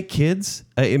 This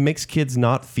it makes kids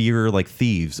not fear like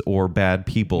thieves or bad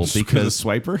people because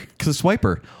swiper? Because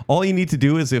swiper. All you need to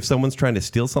do is if someone's trying to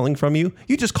steal something from you,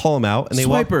 you just call them out and they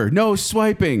walk. Swiper. No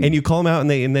swiping. And you call them out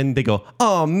and then they go,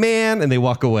 "Oh man," and they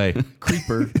walk away.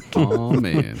 Creeper. Oh,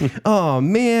 man. Oh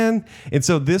man. And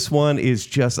so this one is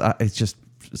just it's just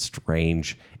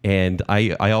strange. And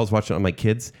I always watch it on my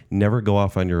kids. Never go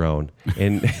off on your own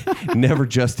and never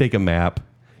just take a map.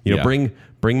 You know, Yeah.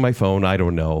 bring my phone. I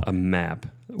don't know. A map.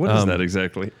 What is that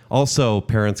exactly? Also,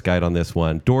 parents' guide on this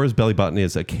one. Dora's belly button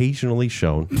is occasionally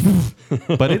shown,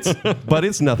 but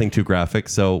it's nothing too graphic.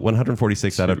 So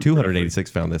 146 out of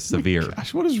 286 found this severe.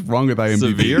 Gosh, what is wrong with IMDb?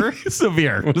 Severe?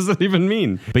 Severe. What does that even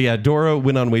mean? But yeah, Dora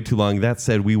went on way too long. That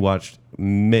said, we watched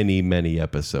many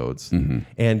episodes,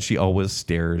 and she always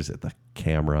stares at the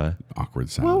camera. Awkward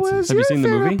silences. Have you seen the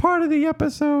favorite movie? part of the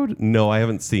episode? No, I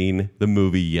haven't seen the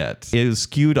movie yet. It is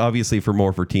skewed obviously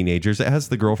for teenagers. It has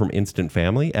the girl from Instant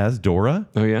Family as Dora.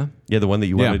 Oh yeah. Yeah, the one that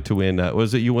you Yeah. wanted to win.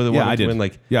 Was it you wanted Yeah, I to did. win?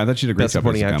 Like, I thought she did a great best job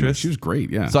supporting as a actress. She was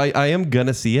great, yeah. So I am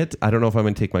gonna see it. I don't know if I'm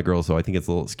gonna take my girls though. I think it's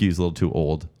skews a little too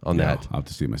old on No, that. I'll have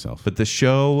to see it myself. But the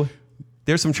show,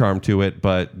 there's some charm to it.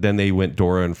 But then they went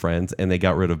Dora and Friends, and they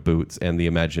got rid of Boots and the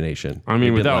imagination. I It mean,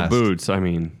 didn't without last. boots, I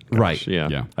mean, gosh, Right. Yeah.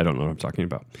 Yeah. I don't know what I'm talking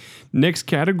about. Next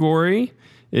category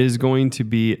is going to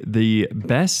be the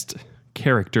best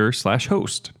character /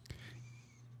 host.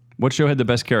 What show had the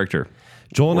best character?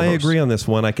 Joel and Or I host. agree on this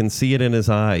one. I can see it in his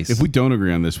eyes. If we don't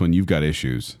agree on this one, you've got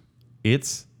issues.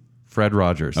 It's Fred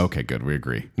Rogers. Okay, good. We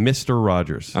agree. Mr.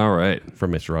 Rogers All right.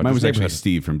 from Mr. Rogers. Mine was actually Neighborhood.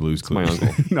 Steve from Blue's my Clues.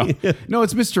 uncle. no,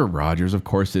 it's Mr. Rogers. Of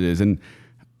course it is. And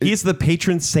He's the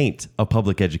patron saint of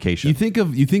public education. you think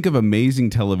of amazing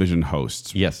television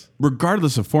hosts, Yes.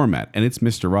 regardless of format, and it's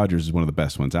Mr. Rogers is one of the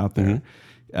best ones out there.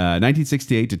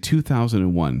 1968 to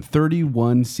 2001,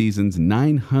 31 seasons,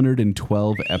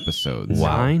 912 episodes.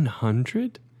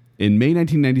 900? In May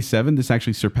 1997, this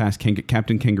actually surpassed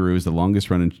Captain Kangaroo as the longest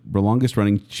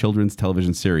running children's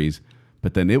television series.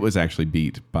 But then it was actually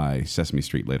beat by Sesame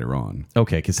Street later on.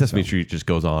 Okay, because Sesame Street just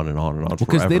goes on and on and on Because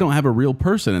forever. they don't have a real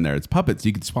person in there. It's puppets.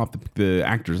 You could swap the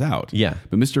actors out. Yeah.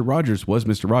 But Mr. Rogers was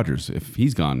Mr. Rogers. If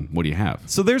he's gone, what do you have?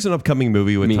 So there's an upcoming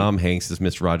movie with Tom Hanks as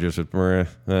Mr. Rogers.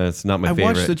 It's not my I favorite.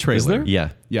 watched the trailer. Is there? Yeah.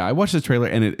 Yeah, I watched the trailer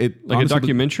and it Like honestly, a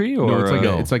documentary No, or it's like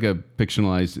a- it's like a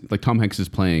fictionalized, like Tom Hanks is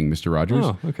playing Mr. Rogers.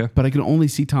 Oh, okay. But I can only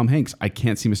see Tom Hanks. I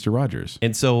can't see Mr. Rogers.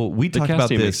 And so we talked about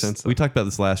casting makes this. sense, though. We talked about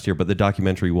this last year, but the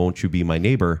documentary "Won't You Be My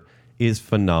Neighbor" is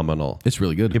phenomenal. It's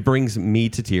really good. It brings me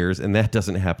to tears, and that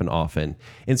doesn't happen often.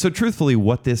 And so, truthfully,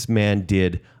 what this man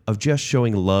did of just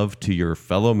showing love to your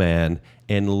fellow man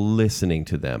and listening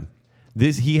to them.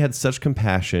 He had such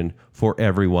compassion for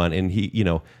everyone, and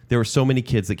there were so many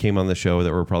kids that came on the show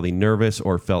that were probably nervous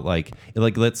or felt like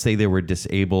let's say they were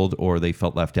disabled or they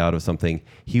felt left out of something.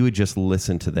 He would just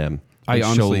listen to them and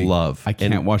show love. I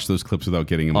can't And watch those clips without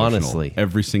getting emotional. Honestly.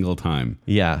 Every single time.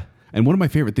 yeah, And one of my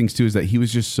favorite things too is that he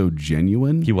was just so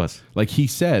genuine. he was. Like he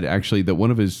said actually that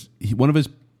one of his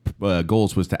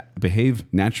goals was to behave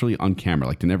naturally on camera,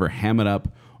 like to never ham it up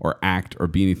or act or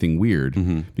be anything weird.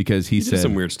 Because he did said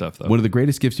some weird stuff, though. One of the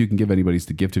greatest gifts you can give anybody is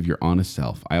the gift of your honest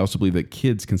self. I also believe that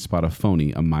kids can spot a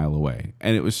phony a mile away,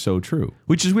 and it was so true.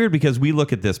 Which is weird because we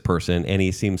look at this person and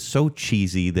he seems so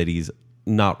cheesy that he's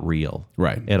not real,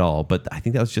 Right. at all. But I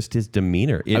think that was just his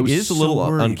demeanor. It was is a so little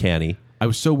worried. uncanny. I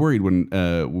was so worried when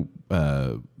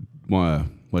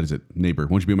what is it? Neighbor,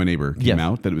 Won't You Be My Neighbor came Yes.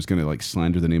 out that it was going to like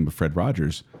slander the name of Fred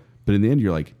Rogers, but in the end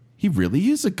you're like, he really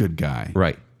is a good guy.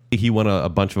 Right. He won a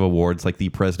bunch of awards like the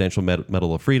Presidential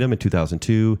Medal of Freedom in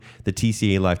 2002, the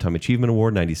TCA Lifetime Achievement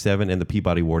Award in 97, and the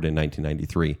Peabody Award in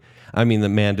 1993. I mean, the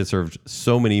man deserved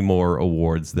so many more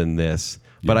awards than this,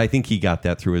 but I think he got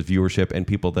that through his viewership and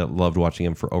people that loved watching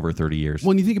him for over 30 years.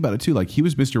 When you think about it too, like he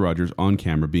was Mr. Rogers on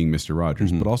camera being Mr.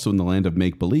 Rogers, but also in the land of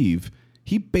make believe,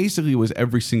 he basically was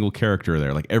every single character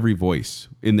there. Like every voice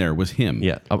in there was him.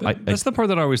 Yeah. That's the part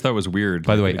that I always thought was weird.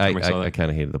 By the way, every time saw I that.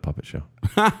 kind of hated the puppet show.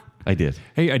 I did.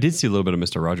 Hey, I did see a little bit of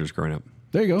Mr. Rogers growing up.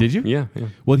 There you go. Did you? Yeah.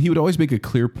 Well, he would always make a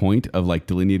clear point of like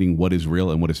delineating what is real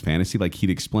and what is fantasy. Like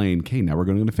he'd explain, okay, now we're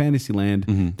going to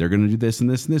Fantasyland. They're going to do this and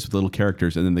this and this with little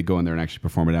characters. And then they go in there and actually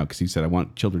perform it out. Because he said, I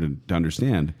want children to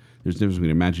understand there's a difference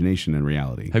between imagination and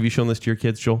reality. Have you shown this to your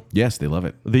kids, Joel? Yes, they love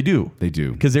it. They do. They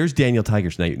do. Because there's Daniel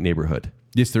Tiger's Neighborhood.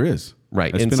 Yes, there is.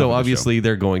 Right. A And spin-off so of the obviously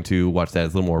they're going to watch that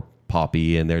as a little more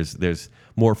poppy and there's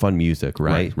more fun music,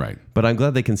 right? Right. But I'm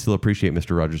glad they can still appreciate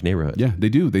Mr. Rogers' Neighborhood. Yeah, they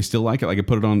do. They still like it. Like I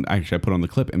put it on the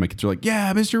clip, and my kids are like,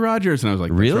 "Yeah, Mr. Rogers," and I was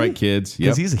like, Really? "That's right, kids."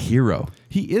 Because Yep. he's a hero.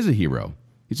 He is a hero.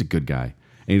 He's a good guy.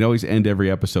 And he'd always end every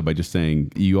episode by just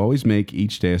saying, "You always make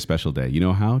each day a special day. You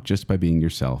know how? Just by being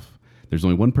yourself. There's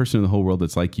only one person in the whole world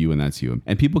that's like you, and that's you.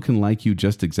 And people can like you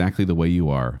just exactly the way you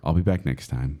are. I'll be back next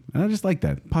time." And I just like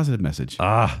that. Positive message.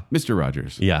 Mr.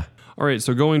 Rogers. Yeah. All right,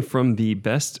 so going from the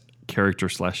best character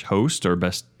 / host or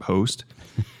best host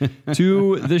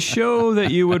to the show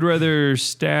that you would rather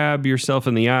stab yourself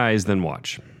in the eyes than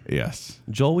watch. Yes.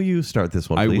 Joel, will you start this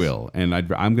one, I please? will. And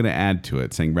I'm going to add to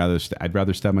it, saying I'd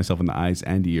rather stab myself in the eyes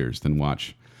and ears than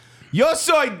watch. Yo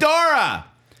soy Dora!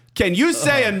 Can you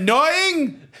say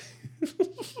annoying?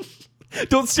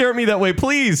 Don't stare at me that way,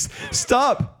 please.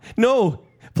 Stop. No,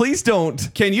 please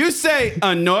don't. Can you say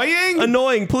annoying?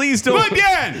 Annoying, please don't. Muy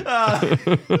bien!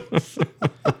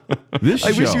 This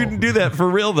I show, wish you didn't do that for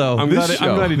real, though. I'm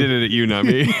glad he did it at you, not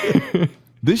me.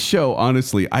 This show,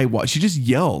 honestly, she just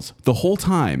yells the whole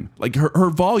time. Like her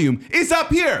volume is up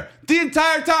here the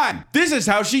entire time. This is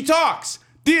how she talks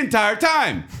the entire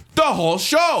time. The whole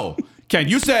show. Can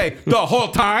you say the whole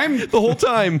time? The whole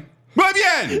time. Muy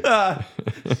bien!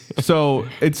 So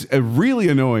it's a really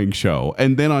annoying show.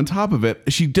 And then on top of it,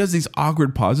 she does these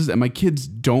awkward pauses and my kids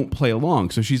don't play along.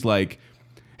 So she's like,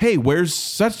 "Hey, where's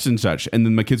such and such?" And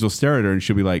then my kids will stare at her and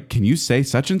she'll be like, "Can you say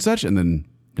such and such?" And then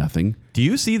nothing. Do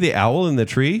you see the owl in the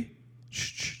tree?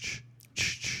 Shh, shh, shh,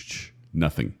 shh, shh, shh.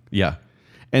 Nothing. Yeah.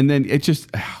 And then it just,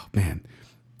 oh, man.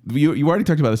 You already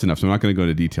talked about this enough, so I'm not going to go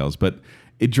into details, but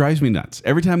it drives me nuts.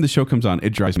 Every time the show comes on,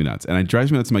 it drives me nuts. And it drives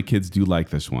me nuts my kids do like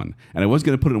this one. And I was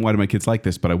going to put it in Why Do My Kids Like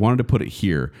This, but I wanted to put it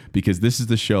here because this is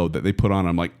the show that they put on.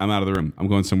 I'm like, I'm out of the room. I'm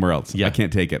going somewhere else. Yeah. I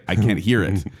can't take it. I can't hear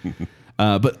it.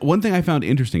 But one thing I found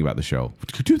interesting about the show,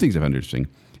 two things I found interesting,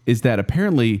 is that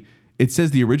apparently it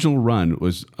says the original run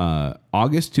was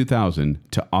August 2000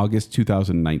 to August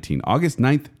 2019. August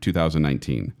 9th,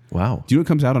 2019. Wow. Do you know what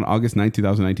comes out on August 9th,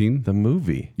 2019? The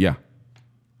movie. Yeah.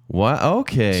 What?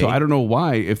 Okay. So I don't know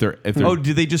why if they're Oh,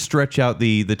 do they just stretch out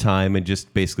the time and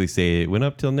just basically say it went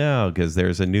up till now because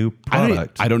there's a new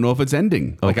product? I don't know if it's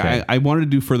ending. Like Okay. I wanted to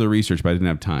do further research, but I didn't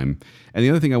have time. And the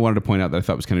other thing I wanted to point out that I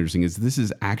thought was kind of interesting is this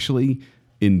is actually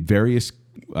in various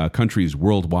countries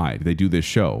worldwide. They do this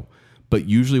show. But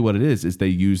usually what it is they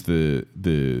use the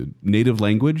native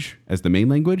language as the main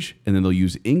language, and then they'll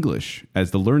use English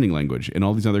as the learning language in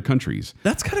all these other countries.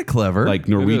 That's kind of clever. Like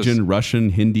Norwegian, Russian,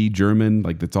 Hindi, German,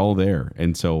 like that's all there.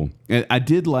 And so and I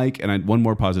did like, and one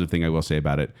more positive thing I will say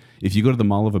about it, if you go to the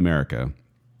Mall of America,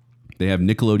 they have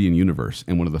Nickelodeon Universe,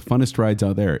 and one of the funnest rides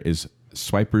out there is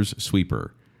Swiper's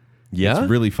Sweeper. yeah. It's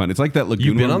really fun. It's like that lagoon.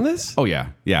 You've been one. on this? Oh yeah,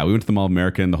 yeah. We went to the Mall of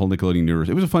America and the whole Nickelodeon Universe.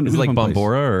 It was a fun. Is it like a fun place.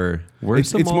 Bombora or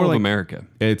Where's the It's Mall more of like- America?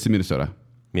 It's in Minnesota.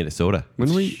 Minnesota?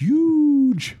 When we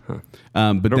Huge. But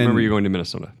I don't then remember you going to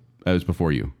Minnesota. it was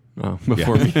before you. Oh,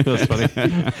 before me. That's funny.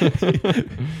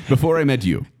 Before I met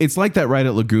you, it's like that ride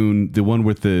at Lagoon, the one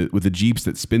with the jeeps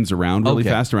that spins around really Okay.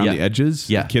 fast around Yeah. the edges.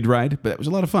 Yeah. The kid ride, but it was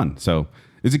a lot of fun. So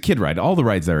it's a kid ride. All the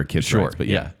rides there are kid Sure, rides, but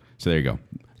yeah. yeah. So there you go.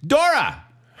 Dora.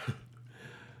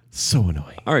 So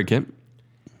annoying. All right, Kent.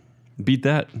 Beat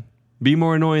that. Be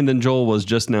more annoying than Joel was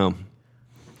just now.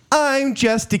 I'm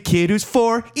just a kid who's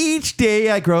 4. Each day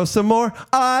I grow some more.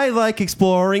 I like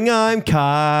exploring. I'm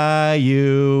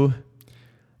Caillou.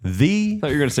 The I thought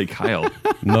you were going to say Kyle.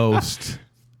 most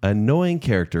annoying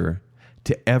character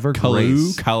to ever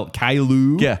Caillou. grace.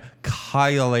 Caillou. Yeah,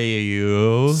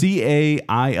 Caillou.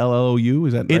 Caillou.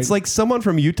 Is that right? It's like someone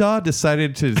from Utah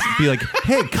decided to be like,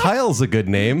 hey, Kyle's a good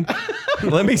name.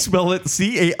 Let me spell it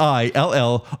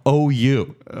Caillou.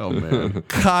 oh man,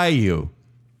 Caillou.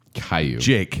 Caillou.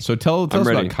 Jake. So tell us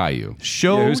ready. about Caillou.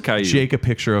 Show Yeah, who's Caillou? Jake a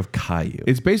picture of Caillou.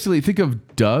 It's basically, think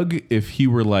of Doug if he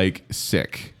were like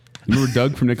sick. You remember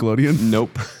Doug from Nickelodeon?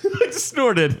 Nope. I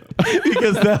snorted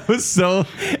because that was so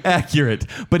accurate.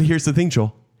 But here's the thing,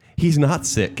 Joel. He's not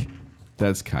sick.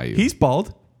 That's Caillou. He's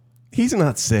bald. He's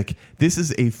not sick. This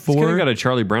is a He's kind 4. of got a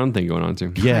Charlie Brown thing going on,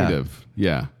 too. yeah. kind of.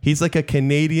 Yeah. He's like a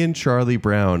Canadian Charlie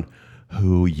Brown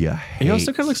who you hate. He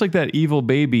also kind of looks like that evil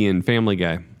baby in Family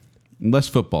Guy. Less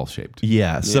football shaped.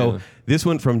 Yeah. So Yeah. this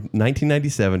went from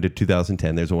 1997 to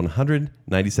 2010. There's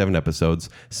 197 episodes.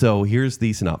 So here's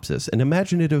the synopsis. An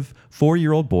imaginative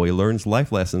 4-year-old boy learns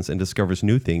life lessons and discovers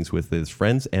new things with his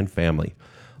friends and family.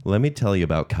 Let me tell you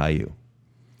about Caillou.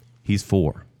 He's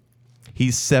 4.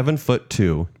 He's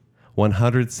 7'2",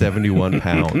 171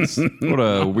 pounds. What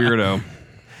a weirdo.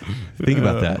 Think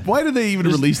about that. Why did they even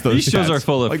release those these shows stats? are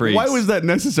full of Like, freaks. why was that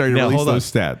necessary to Now, release hold on.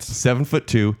 those stats?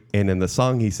 7'2", and in the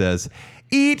song he says,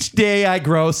 "Each day I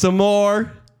grow some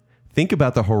more." think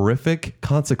about the horrific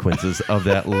consequences of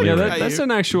that lyric. Yeah, that's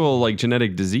an actual like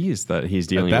genetic disease that he's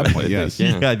dealing that with. point, I yes.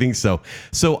 think. Yeah, I think so.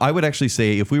 So I would actually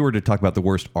say if we were to talk about the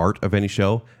worst art of any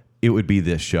show, it would be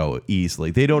this show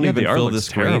easily. They don't Yeah, even the art fill looks the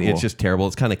screen. terrible. It's just terrible.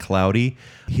 It's kind of cloudy.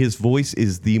 His voice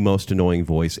is the most annoying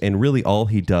voice. And really all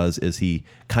he does is he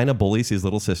kind of bullies his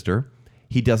little sister.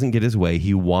 He doesn't get his way.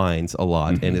 He whines a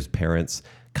lot and his parents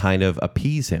kind of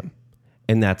appease him.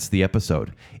 And that's the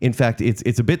episode. In fact,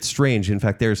 it's a bit strange. In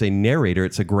fact, there's a narrator.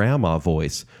 It's a grandma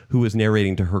voice who is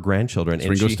narrating to her grandchildren. It's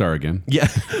Ringo Starr again. Yeah.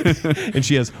 And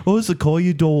she has, it's a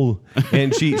Caillou doll.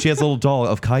 And she has a little doll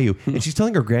of Caillou. And she's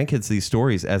telling her grandkids these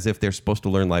stories as if they're supposed to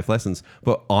learn life lessons.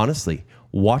 But honestly,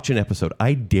 watch an episode.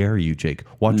 I dare you, Jake.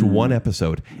 Watch one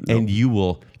episode and you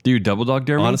will, Do you double dog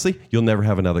dare me? honestly, you'll never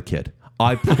have another kid.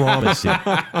 I promise you.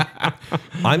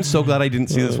 I'm so glad I didn't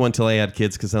see this one until I had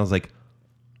kids because I was like,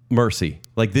 mercy.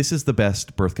 Like, this is the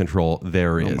best birth control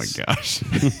there is. Oh my gosh.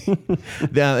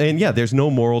 And yeah, there's no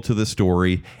moral to the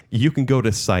story. You can go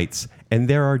to sites, and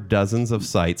there are dozens of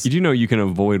sites. You do know you can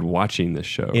avoid watching this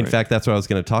show. In right? fact, that's what I was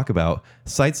going to talk about.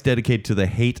 Sites dedicated to the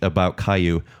hate about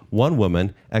Caillou. One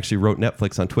woman actually wrote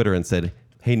Netflix on Twitter and said,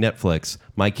 hey, Netflix,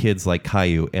 my kids like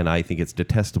Caillou, and I think it's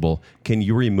detestable. Can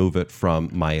you remove it from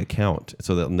my account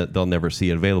so that they'll never see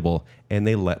it available? And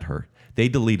they let her. They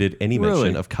deleted any mention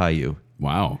Really? of Caillou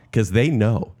Wow. because they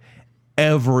know.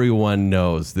 Everyone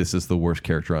knows this is the worst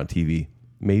character on TV,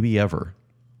 maybe ever.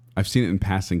 I've seen it in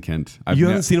passing, Kent. You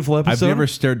haven't seen a full episode? I've never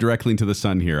stared directly into the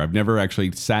sun here. I've never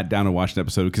actually sat down and watched an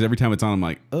episode because every time it's on, I'm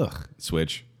like, ugh,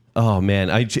 switch. Oh man,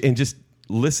 and just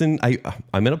listen.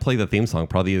 I'm gonna play the theme song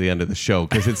probably at the end of the show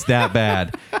because it's that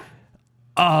bad.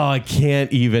 Oh, I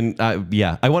can't even.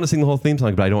 Yeah, I want to sing the whole theme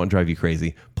song, but I don't want to drive you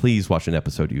crazy. Please watch an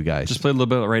episode, you guys. just play a little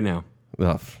bit right now.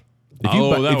 Ugh.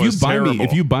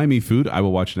 If you buy me food, I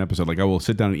will watch an episode. Like I will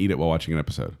sit down and eat it while watching an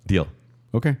episode. Deal.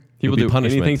 Okay. He will be do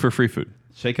punishment. anything for free food.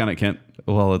 Shake on it, Kent.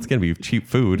 Well, it's gonna be cheap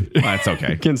food. That's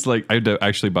okay. Ken's like, I had to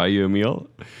actually buy you a meal.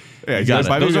 Yeah, you got guys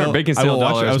buy it. me Those a aren't meal. bacon I will sale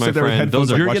watch- dollars, I will my sit there with friend. headphones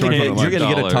Those are and You're watch gonna my get phone. you're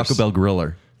gonna get a Taco $5. Bell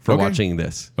griller for Okay. watching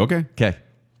this. Okay. Okay.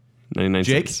 99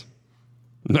 Jake? cents.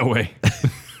 No way.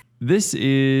 This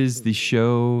is the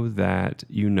show that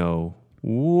you know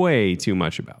way too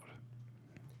much about.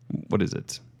 What is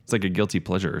it? It's like a guilty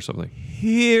pleasure or something.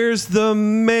 Here's the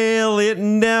mail, it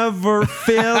never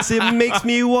fails. It makes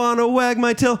me want to wag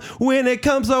my tail. When it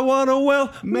comes, I want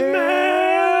to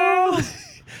mail.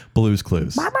 Blues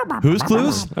Clues. Who's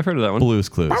Clues? I've heard of that one. Blues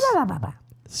Clues.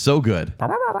 So good.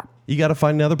 You got to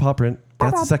find another paw print.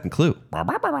 That's the second clue.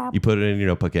 You put it in your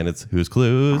notebook and it's Who's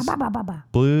Clues?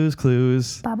 Blues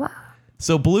Clues.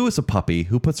 So Blue is a puppy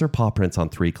who puts her paw prints on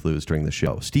 3 clues during the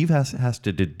show. Steve has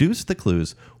to deduce the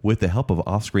clues with the help of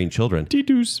off-screen children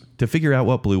Dee-doos. to figure out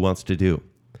what Blue wants to do.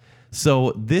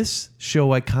 So this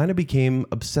show I kind of became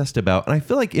obsessed about, and I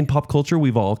feel like in pop culture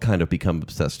we've all kind of become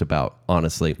obsessed about,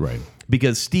 honestly. Right.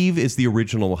 Because Steve is the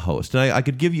original host. And I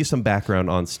could give you some background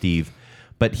on Steve,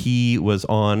 but he was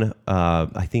on,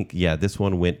 I think, this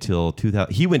one went till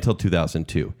 2000. He went till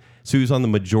 2002. So he was on the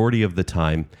majority of the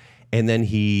time, and then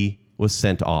he was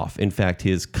sent off. In fact,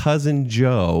 his cousin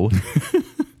Joe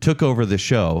took over the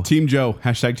show. Team Joe.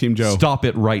 Hashtag Team Joe. Stop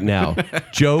it right now.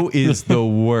 Joe is the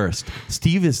worst.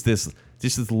 Steve is this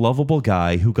lovable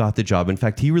guy who got the job. In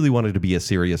fact, he really wanted to be a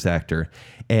serious actor.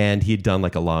 And he had done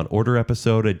like a Law and Order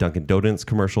episode, a Dunkin' Donuts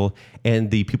commercial.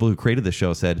 And the people who created the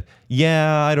show said,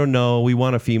 yeah, I don't know. We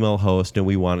want a female host and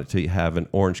we want it to have an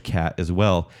orange cat as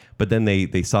well. But then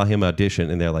they saw him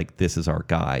audition and they're like, this is our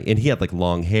guy. And he had like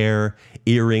long hair,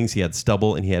 earrings, he had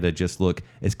stubble, and he had to just look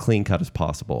as clean cut as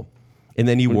possible. And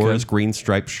then he wore his green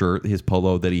striped shirt, his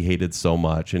polo that he hated so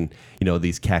much, and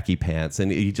these khaki pants.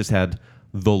 And he just had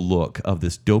the look of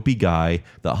this dopey guy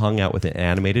that hung out with an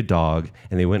animated dog,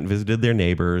 and they went and visited their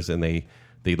neighbors, and they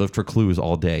looked for clues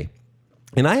all day.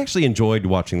 And I actually enjoyed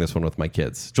watching this one with my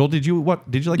kids. Joel, did you like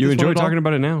You this one enjoy at all? talking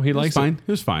about it now? He It was likes fine.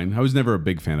 It was fine. I was never a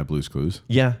big fan of Blue's Clues.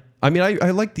 Yeah. I mean, I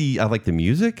like the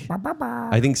music.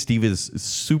 I think Steve is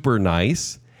super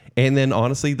nice. And then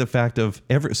honestly, the fact of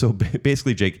so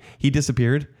basically, Jake, he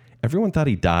disappeared. Everyone thought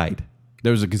he died.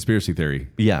 There was a conspiracy theory.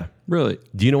 Yeah. it. Really?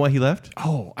 Do you know why he left?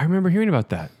 Oh, I remember hearing about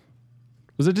that.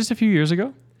 Was it just a few years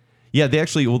ago? Yeah,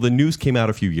 the news came out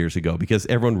a few years ago because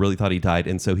everyone really thought he died.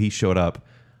 And so he showed up,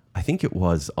 I think it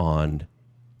was on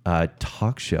a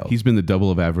talk show. He's been the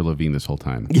double of Avril Lavigne this whole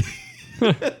time.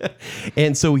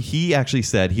 And so he actually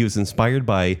said he was inspired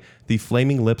by the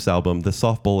Flaming Lips album, The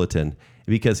Soft Bulletin,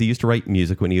 because he used to write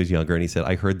music when he was younger. And he said,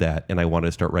 I heard that and I wanted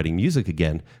to start writing music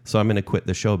again. So I'm going to quit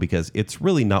the show because it's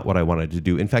really not what I wanted to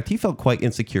do. In fact, he felt quite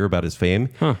insecure about his fame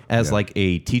as like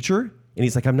a teacher And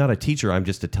he's like, I'm not a teacher. I'm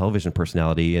just a television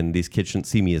personality. And these kids shouldn't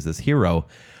see me as this hero.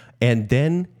 And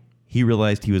then he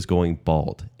realized he was going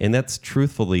bald. And that's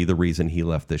truthfully the reason he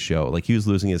left the show. Like, he was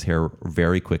losing his hair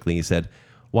very quickly. He said,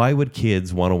 why would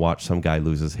kids want to watch some guy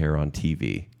lose his hair on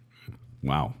TV?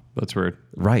 Wow. That's weird.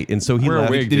 Right. And so he Wear a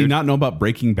left. wig, Did he dude. not know about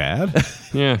Breaking Bad?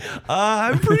 Yeah.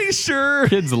 I'm pretty sure.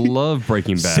 Kids love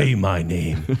Breaking Bad. Say my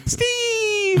name. Steve.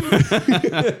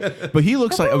 But he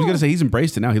looks like, I was going to say, he's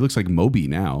embraced it now. He looks like Moby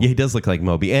now. Yeah, he does look like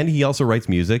Moby. And he also writes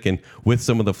music and with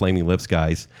some of the Flaming Lips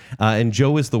guys. And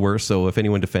Joe is the worst. So if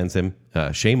anyone defends him,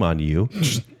 shame on you.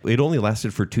 It only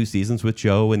lasted for 2 seasons with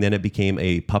Joe. And then it became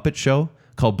a puppet show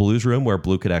called Blues Room where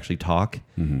Blue could actually talk.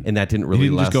 And that didn't really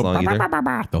didn't just last go long bah, either. bah, bah,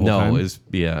 bah, the whole No, time?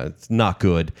 it's not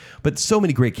good. But so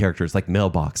many great characters like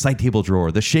Mailbox, Side Table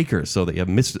Drawer, The Shakers. So that you have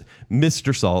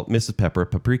Mr. Salt, Mrs. Pepper,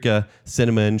 Paprika,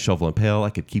 Cinnamon, Shovel and Pail.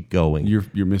 I could keep going. You're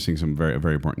missing some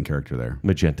very important character there.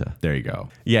 Magenta. There you go.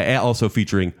 Yeah, and also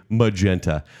featuring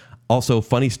Magenta. Also,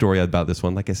 funny story about this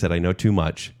one. Like I said, I know too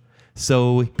much.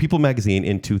 So, People Magazine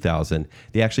in 2000,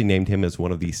 they actually named him as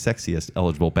one of the sexiest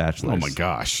eligible bachelors. Oh my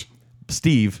gosh.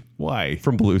 Steve Why?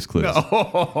 from Blue's Clues.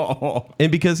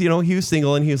 And because, he was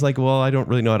single and he was like, well, I don't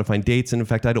really know how to find dates. And in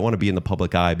fact, I don't want to be in the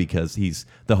public eye because he's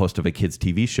the host of a kids'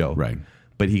 TV show. Right.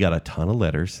 But he got a ton of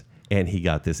letters and he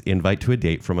got this invite to a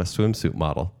date from a swimsuit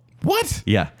model. What?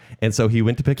 Yeah. And so he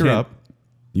went to pick her Can't- up.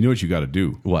 You know what you got to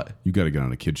do? What? You got to get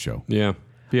on a kid show. Yeah.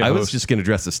 Be a I was host. just going to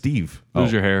dress as Steve.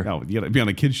 Lose your hair. No, you got to be on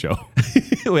a kid show.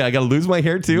 Wait, I got to lose my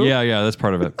hair too? Yeah, that's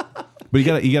part of it. But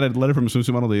you got a letter from a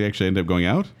swimsuit model that you actually end up going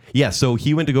out? Yeah, so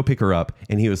he went to go pick her up,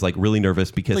 and he was like really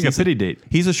nervous because Like a pity date.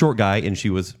 He's a short guy, and she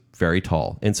was very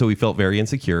tall, and so he felt very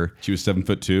insecure. She was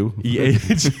 7'2".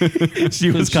 Yeah, she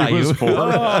was Caillou. was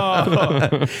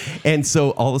 4. And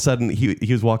so all of a sudden, he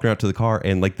was walking out to the car,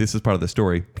 and like this is part of the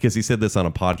story because he said this on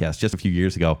a podcast just a few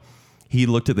years ago. He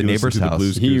looked at the You neighbor's listened to the house.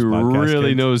 Blues He Clues podcast, really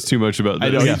kid? knows too much about this.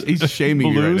 I know. He's shaming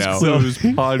you right Blues now. Clues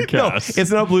No, podcast.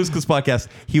 it's not Blues Clues podcast.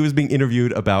 He was being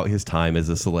interviewed about his time as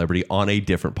a celebrity on a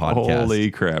different podcast.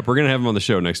 Holy crap. We're going to have him on the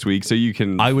show next week so you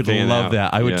can I would fan love out.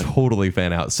 that. I would Yeah. totally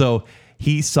fan out. So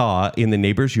he saw in the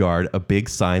neighbor's yard a big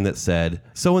sign that said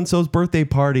so-and-so's birthday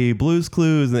party, Blues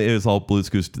Clues, and it was all Blues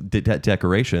Clues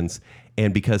decorations.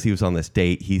 And because he was on this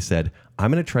date, he said,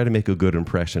 I'm going to try to make a good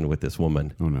impression with this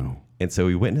woman. Oh, no. And so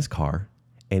he went in his car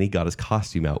and he got his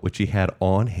costume out, which he had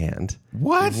on hand.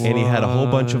 What? And he had a whole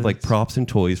bunch of like props and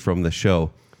toys from the show.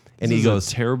 And This he is a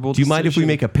goes, terrible do you mind if we decision.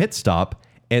 make a pit stop?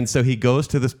 And so he goes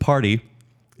to this party.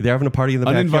 They're having a party in the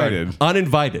Uninvited. backyard.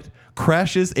 Uninvited.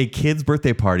 Crashes a kid's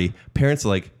birthday party. Parents are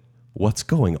like, what's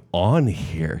going on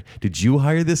here? Did you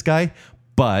hire this guy?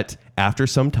 But after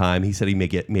some time, he said he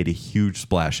made a huge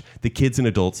splash. The kids and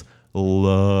adults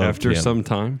loved After him. some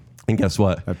time, And guess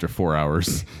what? After 4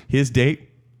 hours. His date,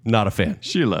 not a fan.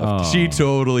 she left. She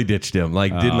totally ditched him.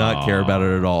 Like, did not care about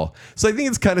it at all. So I think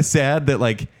it's kind of sad that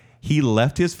like he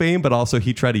left his fame, but also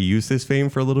he tried to use his fame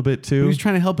for a little bit He too. was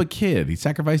trying to help a kid. He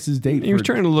sacrificed his date. He was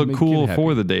trying to look make a cool kid for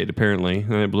happy. the date, apparently,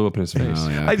 and it blew up in his face. Oh,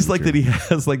 yeah, I just like that he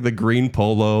has like the green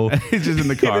polo. He's just in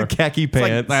the car. and the khaki It's like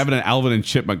pants. having an Alvin and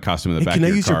Chipmunk costume in the back Can of I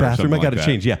your use your car or bathroom? I something got to like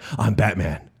change. Yeah, I'm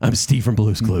Batman. I'm Steve from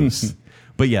Blues Clues.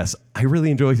 But yes, I really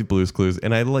enjoy Blues Clues,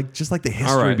 and I like the history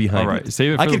All right, behind all right. it.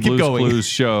 Save it I for the could keep Blues going. Clues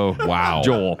show. Wow.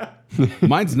 Joel. that.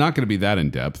 Mine's not going to be that in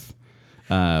depth.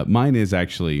 Mine is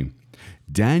actually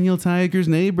Daniel Tiger's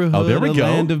Neighborhood. Oh, there we a go.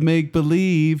 Land of make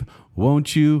believe.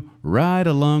 Won't you ride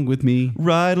along with me?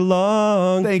 Right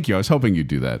along. Thank you. I was hoping you'd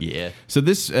do that. Yeah. So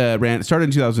this started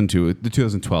in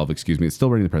 2012, excuse me. It's still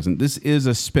running the present. This is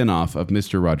a spin-off of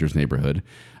Mr. Rogers' Neighborhood.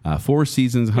 4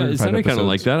 seasons, It 105 sounded episodes. kind of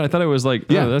like that. I thought it was like,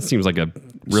 Yeah. that seems like a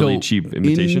really So cheap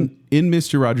imitation. In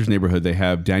Mr. Rogers' Neighborhood, they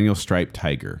have Daniel Striped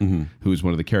Tiger, who is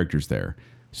one of the characters there.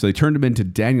 So they turned him into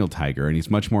Daniel Tiger, and he's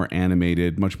much more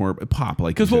animated, much more pop.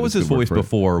 Like Because you what said, was is his the word voice for it.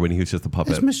 before when he was just a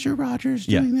puppet? Is Mr. Rogers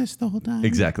Yeah. doing this the whole time?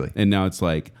 Exactly. And now it's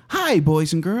like, hi,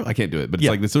 boys and girls. I can't do it, but it's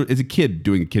Yeah. like it's a kid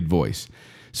doing a kid voice.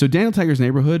 So Daniel Tiger's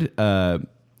Neighborhood,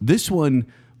 this one,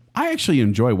 I actually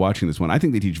enjoy watching this one. I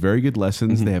think they teach very good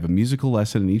lessons. They have a musical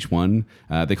lesson in each one.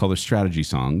 They call their strategy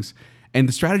songs. And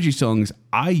the strategy songs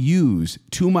I use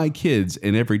to my kids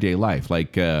in everyday life.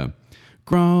 Like,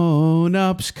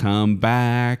 grown-ups come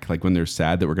back. Like when they're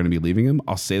sad that we're going to be leaving them,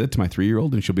 I'll say that to my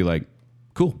 3-year-old and she'll be like,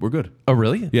 cool, we're good. Oh,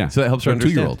 really? Yeah. So that helps her Or a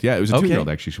understand. 2-year-old. Yeah, it was a Okay. 2-year-old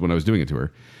actually when I was doing it to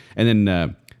her. And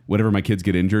then whenever my kids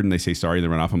get injured and they say sorry and they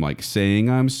run off, I'm like, saying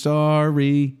I'm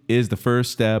sorry is the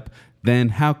first step. Then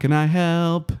how can I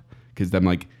help? Because I'm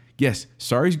like, yes,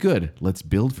 sorry's good. Let's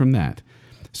build from that.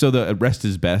 So the rest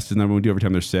is best. And then when we do every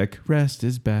time they're sick, rest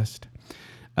is best.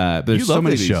 There's You love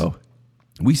many this of these. show.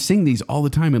 we sing these all the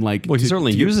time, and like, Well, he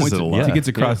certainly get uses points it a lot. to get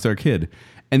across to our kid.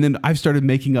 And then I've started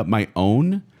making up my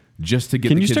own just to get.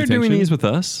 Can the you kid's start attention. doing these with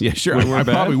us? Yeah, sure. when we're I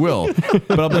bad? probably will.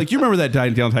 But I'll be like, you remember that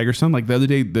Down Tiger song? Like the other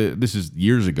day, this is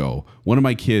years ago. One of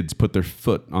my kids put their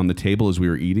foot on the table as we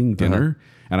were eating dinner.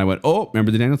 And I went, oh,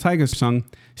 remember the Daniel Tiger song?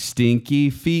 Stinky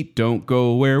feet don't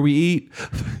go where we eat.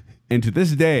 And to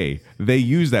this day, they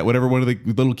use that. Whenever one of the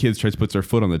little kids tries to put their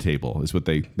foot on the table, is what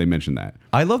they mention that.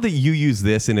 I love that you use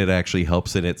this and it actually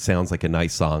helps and it sounds like a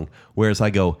nice song. Whereas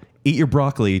I go, eat your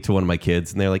broccoli to one of my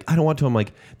kids and they're like, I don't want to. I'm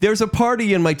like, there's a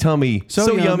party in my tummy.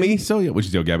 So yummy. So yeah, which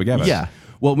is Yo Gabba Gabba. Yeah.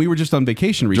 Well, we were just on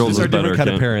vacation recently. Joel's Those are better, different kind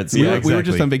Ken. of parents. We Yeah, were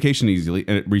just exactly. on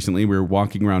vacation recently. We were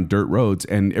walking around dirt roads,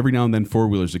 and every now and then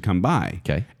four-wheelers would come by.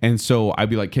 Okay. And so I'd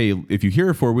be like, hey, if you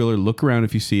hear a four-wheeler, look around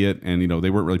if you see it. And, they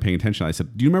weren't really paying attention. I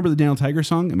said, do you remember the Daniel Tiger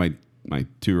song? And my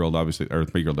 2-year-old obviously, or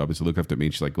 3-year-old obviously looked up at me,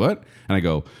 and she's like, what? And I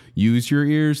go, use your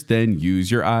ears, then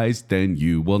use your eyes, then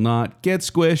you will not get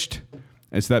squished.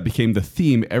 And so that became the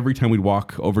theme every time we'd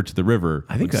walk over to the river.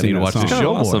 I think we'd I sing need to that watch song. the Kind of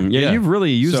show more. awesome. Yeah, Yeah. you've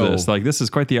really used So- this. Like, this is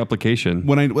quite the application.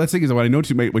 That's the thing is, when I know way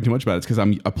too much about it, it's because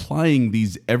I'm applying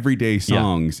these everyday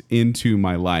songs into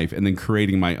my life and then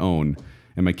creating my own.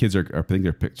 And my kids I think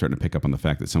they're starting to pick up on the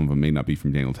fact that some of them may not be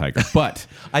from Daniel Tiger, but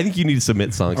I think you need to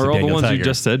submit songs Are to all the Daniel ones Tiger. you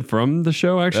just said from the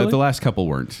show, actually? the last couple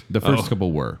weren't. The first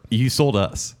couple were. You sold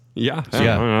us. Yeah.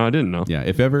 Yeah. I didn't know. Yeah.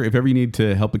 If ever you need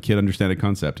to help a kid understand a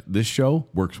concept, this show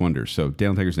works wonders. So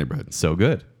Daniel Tiger's Neighborhood. So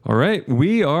good. All right.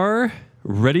 We are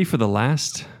ready for the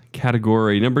last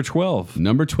category, number 12.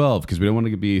 Number 12, because we don't want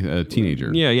to be a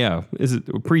teenager. Yeah. Is it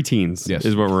preteens? Yes.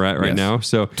 Is where we're at right Yes. now.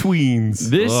 So Tweens.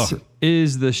 this Ugh.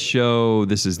 is the show.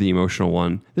 This is the emotional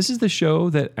one. This is the show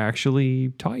that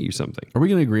actually taught you something. Are we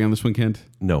going to agree on this one, Kent?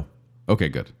 No. Okay,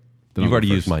 good. Then You've I'll go already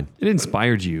first. used mine. It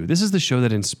inspired you. This is the show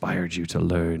that inspired you to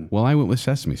learn. Well, I went with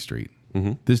Sesame Street.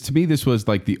 This was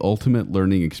like the ultimate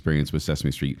learning experience with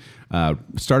Sesame Street.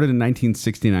 Started in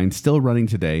 1969, still running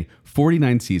today.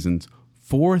 49 seasons,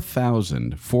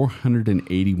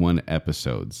 4,481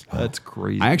 episodes. That's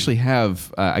crazy. I actually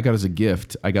have. I got as a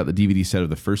gift. I got the DVD set of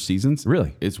the first seasons.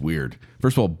 Really? It's weird.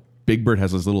 First of all, Big Bird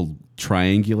has this little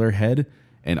triangular head,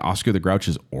 and Oscar the Grouch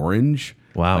is orange.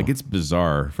 Wow. Like it's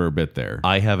bizarre for a bit there.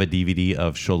 I have a DVD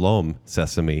of Shalom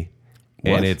Sesame.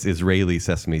 What? And it's Israeli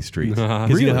Sesame Street.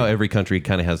 Because you know how every country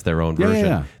kind of has their own version.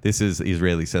 yeah. This is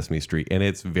Israeli Sesame Street. And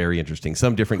it's very interesting.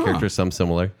 Some different characters, some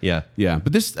similar. Yeah. Yeah,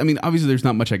 but this, I mean, obviously there's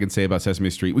not much I can say about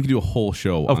Sesame Street. We could do a whole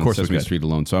show on course we Sesame could. Street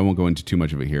alone, so I won't go into too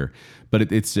much of it here.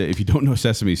 But it's if you don't know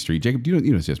Sesame Street, Jacob, you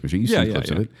know Sesame Street. You've Yeah, seen yeah, clips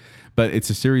of yeah. it. But it's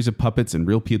a series of puppets and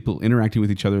real people interacting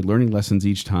with each other, learning lessons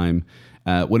each time.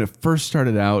 When it first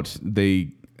started out,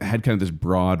 they had kind of this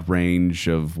broad range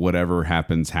of whatever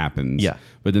happens. Yeah.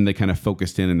 But then they kind of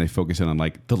focused in on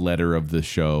like the letter of the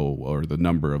show or the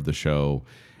number of the show.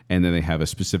 And then they have a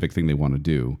specific thing they want to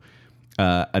do.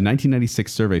 A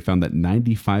 1996 survey found that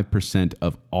 95%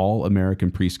 of all American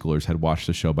preschoolers had watched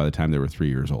the show by the time they were 3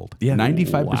 years old. Yeah.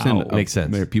 95% Wow. of Makes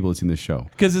sense. people had seen this show.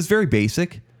 Because it's very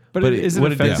basic. but is it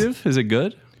what effective? Is it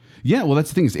good? Yeah, well,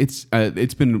 that's the thing. It's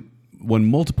been won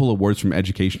multiple awards from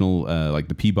educational, like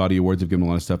the Peabody Awards have given a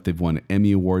lot of stuff. They've won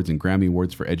Emmy Awards and Grammy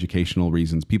Awards for educational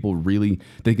reasons. People really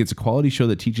think it's a quality show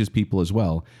that teaches people as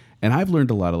well. And I've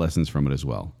learned a lot of lessons from it as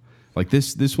well. Like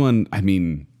this one, I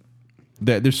mean,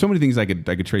 there's so many things I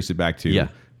could trace it back to. Yeah.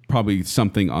 Probably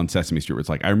something on Sesame Street where it's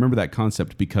like, I remember that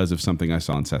concept because of something I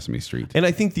saw on Sesame Street. And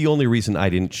I think the only reason I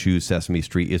didn't choose Sesame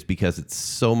Street is because it's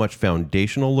so much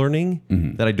foundational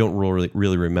learning that I don't really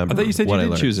remember. I thought you said you what I did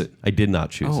learned. choose it. I did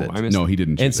not choose Oh, it. I missed No, he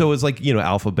didn't choose And so it's like,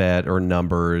 alphabet or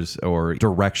numbers or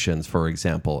directions, for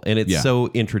example. And it's Yeah. so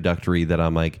introductory that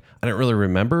I'm like, I don't really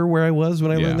remember where I was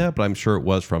when I Yeah. learned that, but I'm sure it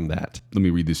was from that. Let me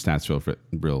read these stats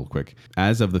real quick.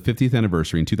 As of the 50th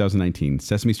anniversary in 2019,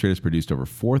 Sesame Street has produced over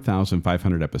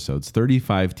 4,500 episodes,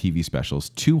 35 TV specials,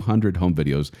 200 home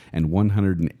videos, and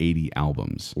 180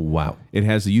 albums. Wow. It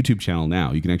has a YouTube channel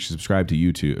now. You can actually subscribe to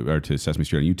YouTube or to Sesame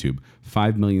Street on YouTube.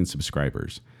 5 million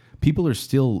subscribers. People are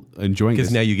still enjoying Because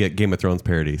this. now you get Game of Thrones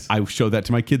parodies. I showed that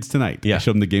to my kids tonight. Yeah. I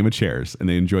showed them the Game of Chairs, and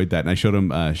they enjoyed that. And I showed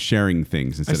them sharing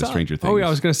things instead of Stranger Things. Oh, yeah. I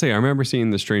was going to say, I remember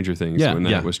seeing the Stranger Things when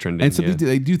that was trending. And so yeah.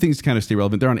 they do things to kind of stay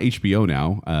relevant. They're on HBO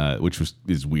now, which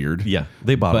is weird. Yeah,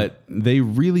 they bought But they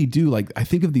really do. Like, I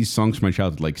think of these songs from my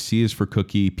childhood, like C is for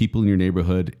Cookie, People in Your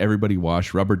Neighborhood, Everybody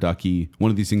Wash, Rubber Ducky. One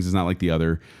of these things is not like the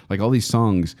other. Like all these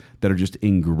songs that are just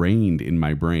ingrained in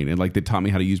my brain. And like they taught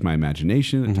me how to use my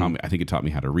imagination. I think it taught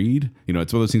me how to read. It's one of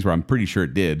those things where I'm pretty sure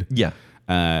it did. Yeah.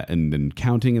 And then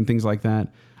counting and things like that.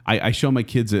 I show my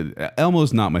kids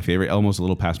Elmo's not my favorite. Elmo's a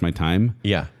little past my time.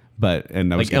 Yeah. But I was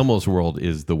Like Elmo's World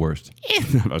is the worst.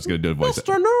 I was going to do a voice.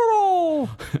 Noodle!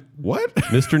 Noodle. What?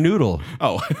 Mr. Noodle.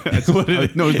 Oh, that's what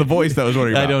it, no, it's the voice that I was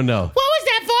wondering about. I don't know. What was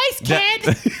that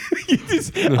voice,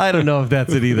 kid? I don't know if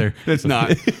that's it either. It's not.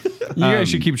 You guys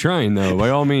should keep trying, though. By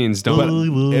all means, don't.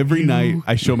 But every night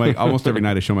almost every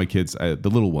night I show my kids, the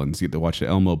little ones, get to watch the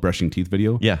Elmo brushing teeth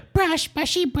video. Yeah. Brush,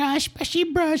 brushy, brush, brushy,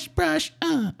 brush, brush.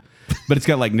 But it's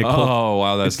got like Nicole. Oh,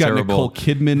 wow, that's It's got terrible. Nicole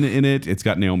Kidman in it. It's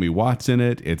got Naomi Watts in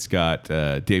it. It's got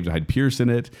David Hyde Pierce in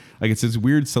it. Like it's this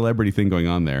weird celebrity thing going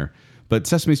on there. But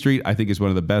Sesame Street, I think, is one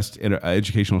of the best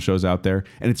educational shows out there.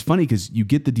 And it's funny because you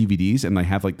get the DVDs and they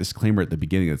have like disclaimer at the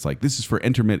beginning. It's like, this is for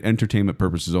entertainment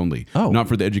purposes only, not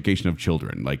for the education of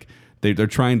children. Like they're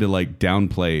trying to like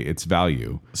downplay its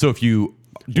value. So if you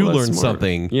do Well, that's learn smart.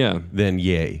 something, Yeah. then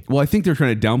yay. Well, I think they're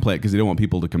trying to downplay it because they don't want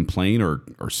people to complain or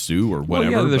sue or Well,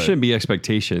 whatever. yeah, there but- shouldn't be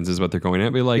expectations, is what they're going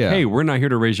at. Be like, Yeah. hey, we're not here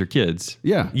to raise your kids.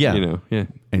 Yeah. Yeah. You know, yeah.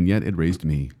 And yet it raised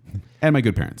me and my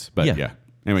good parents. But Yeah. yeah.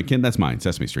 Anyway, Ken, that's mine.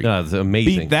 Sesame Street. It's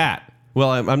amazing. Beat that. Well,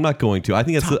 I'm not going to. I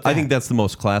think that's the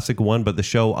most classic one. But the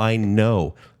show I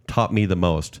know taught me the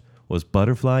most was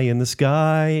Butterfly in the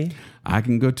Sky. I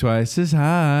can go twice as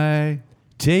high.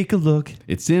 Take a look.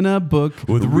 It's in a book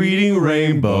With Reading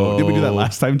Rainbow. Did we do that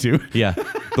last time too? Yeah.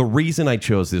 The reason I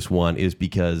chose this one is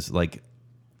because like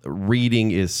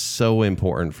reading is so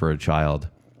important for a child.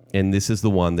 And this is the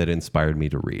one that inspired me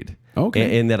to read.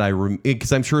 Okay. And that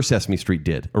because I'm sure Sesame Street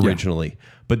did originally.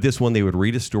 But this one, they would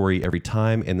read a story every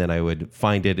time and then I would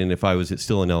find it. And if I was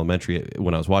still in elementary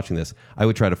when I was watching this, I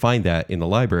would try to find that in the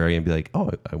library and be like,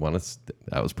 oh, that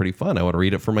was pretty fun. I want to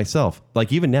read it for myself.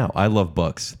 Like even now, I love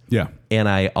books. Yeah. And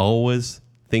I always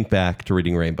think back to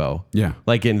Reading Rainbow. Yeah.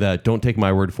 Like in the don't take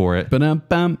my word for it.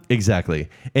 Ba-dum-bum. Exactly.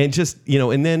 And just,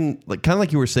 and then like kind of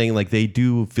like you were saying, like they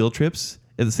do field trips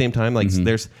at the same time. Like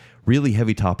there's really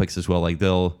heavy topics as well. Like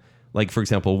they'll, like for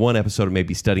example, one episode may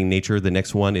be studying nature. The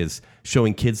next one is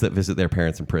showing kids that visit their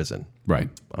parents in prison. Right.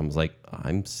 I was like,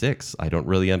 I'm 6. I don't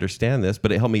really understand this,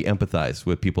 but it helped me empathize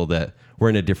with people that were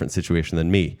in a different situation than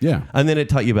me. Yeah. And then it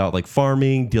taught you about like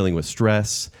farming, dealing with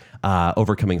stress,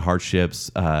 overcoming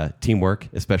hardships, teamwork,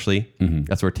 especially.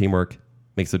 That's where teamwork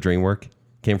makes the dream work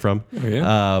came from. Oh,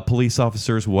 yeah. Police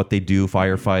officers, what they do,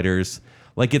 firefighters.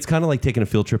 Like it's kind of like taking a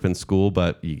field trip in school,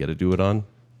 but you got to do it on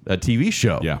a TV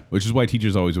show. Yeah. Which is why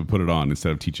teachers always would put it on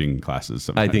instead of teaching classes.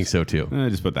 Sometimes. I think so too.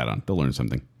 Just put that on. They'll learn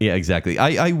something. Yeah, exactly.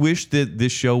 I wish that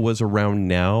this show was around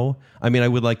now. I mean, I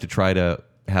would like to try to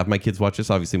have my kids watch this.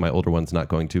 Obviously, my older one's not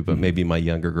going to, but maybe my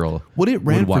younger girl Well, it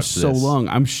ran would for watch so this. long.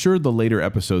 I'm sure the later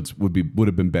episodes would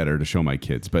have been better to show my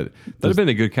kids. But That'd have been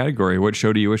a good category. What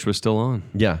show do you wish was still on?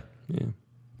 Yeah. Yeah.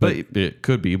 But it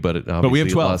could be, but we have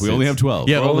 12. lost We only its- have 12.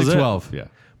 Yeah, What only was it? 12. Yeah.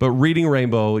 But Reading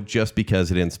Rainbow just because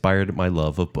it inspired my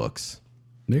love of books.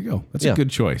 There you go. That's Yeah. a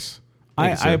good choice. Thank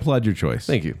you, I sir. applaud your choice.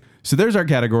 Thank you. So there's our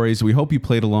categories. We hope you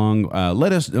played along.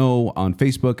 Let us know on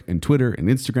Facebook and Twitter and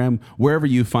Instagram, wherever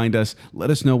you find us. Let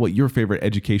us know what your favorite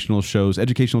educational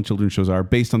children's shows are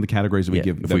based on the categories that we Yeah,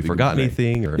 give. if that we give forgot today.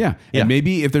 anything or Yeah. And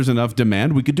maybe if there's enough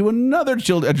demand, we could do another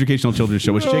educational children's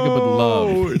show, which Jacob would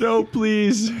love. No,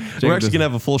 please. We're Jacob actually does- going to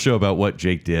have a full show about what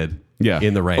Jake did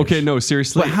in the range. Okay, no,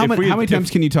 seriously. But how if many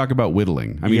times can you talk about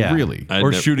whittling? I mean, Yeah. really?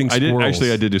 Or shooting I did, squirrels.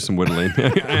 actually, I did do some whittling.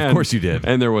 Of course you did.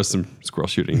 And there was some squirrel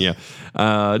shooting, yeah.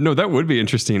 No, that would be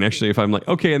interesting, actually, if I'm like,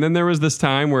 okay, and then there was this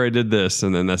time where I did this,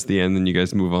 and then that's the end, and you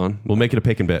guys move on. We'll make it a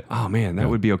pick and bit. Oh, man, that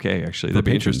would be okay, actually. For That'd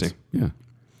be patrons. interesting. Yeah.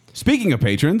 Speaking of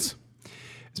patrons,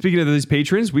 Speaking of these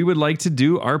patrons, we would like to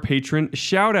do our patron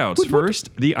shout outs.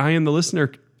 First, the I Am the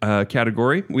Listener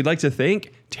category. We'd like to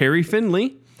thank Terry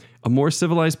Finley, A More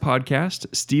Civilized Podcast,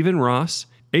 Stephen Ross,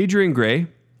 Adrian Gray,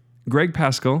 Greg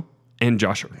Pascal, and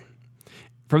Joshua.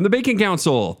 From the Bacon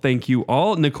Council, thank you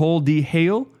all. Nicole D.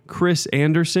 Hale, Chris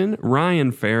Anderson,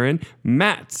 Ryan Farron,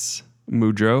 Mats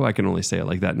Mudro. I can only say it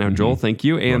like that now. Joel, thank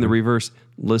you. And the Reverse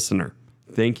Listener.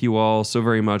 Thank you all so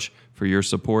very much for your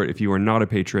support. If you are not a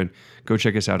patron, go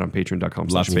check us out on patreon.com.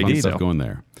 lots of fun stuff going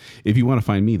there. If you want to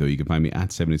find me, though, you can find me at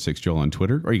 76Joel on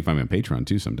Twitter, or you can find me on Patreon,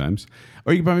 too, sometimes.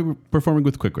 Or you can find me performing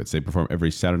with Quick Wits. They perform every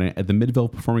Saturday at the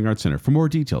Midville Performing Arts Center. For more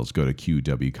details, go to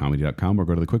qwcomedy.com or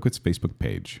go to the Quick Wits Facebook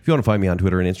page. If you want to find me on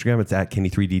Twitter and Instagram, it's at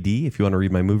Kenny3DD. If you want to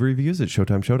read my movie reviews, it's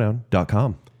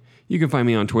ShowtimeShowdown.com. You can find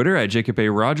me on Twitter at Jacob A.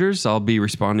 Rogers. I'll be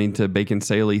responding to Bacon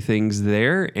Sale-y things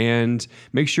there. And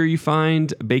make sure you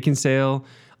find Bacon Sale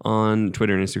on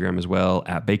Twitter and Instagram as well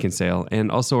at Bacon Sale.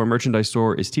 And also our merchandise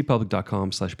store is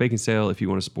tpublic.com/Bacon Sale if you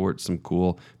want to sport some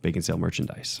cool Bacon Sale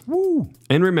merchandise. Woo!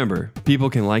 And remember, people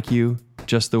can like you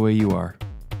just the way you are.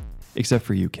 Except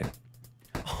for you, Ken.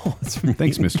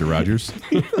 Thanks, Mr. Rogers.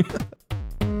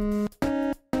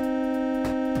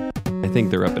 I think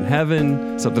they're up in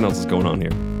heaven. Something else is going on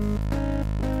here.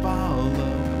 I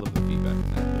love the feedback.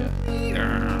 Yeah.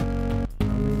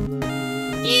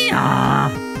 Yeah.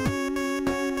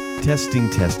 Testing,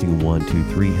 1, 2,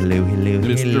 3. Hello.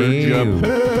 Mr.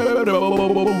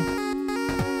 Geppetto.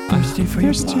 Thirsty for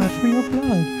your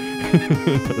blood.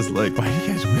 I was like, Why do you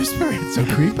guys whisper it so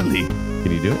creepily?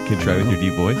 Can you do it? Can you try with your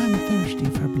deep voice I'm thirsty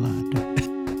for blood.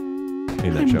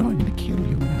 in that I'm show? going to kill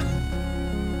you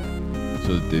now.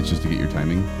 So it's just to get your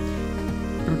timing.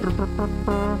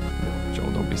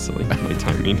 Joel, don't be silly. My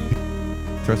timing.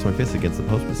 Thrust my fist against the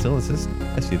post, but still assist.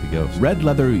 I see the ghost. Red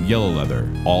leather, yellow leather,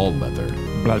 all leather.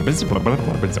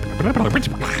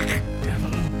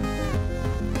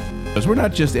 Because we're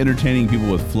not just entertaining people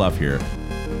with fluff here.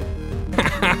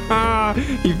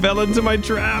 He fell into my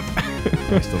trap.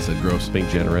 I still said gross. Being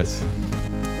generous.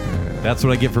 That's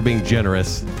what I get for being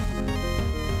generous.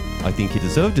 I think he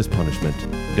deserved his punishment.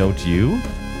 Don't you?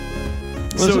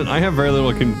 Listen, I have very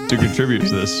little to contribute to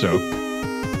this show.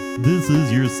 This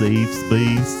is your safe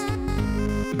space.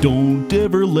 Don't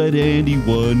ever let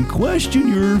anyone question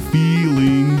your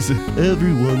feelings.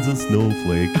 Everyone's a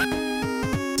snowflake.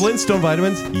 Flintstone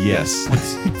vitamins? Yes.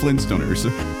 Flintstoners.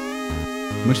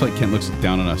 Much like Kent looks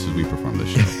down on us as we perform this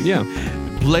show. Yeah.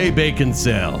 Play Bacon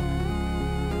Cell.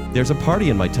 There's a party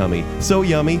in my tummy. So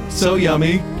yummy. So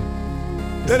yummy.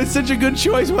 That is such a good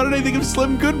choice. Why did I think of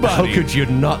Slim Goodbody? How could you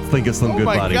not think of Slim Oh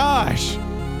Goodbody? my gosh.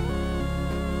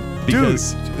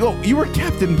 Because Dude, oh, you were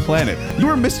Captain Planet. You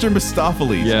were Mr.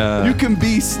 Mistopheles. Yeah. You can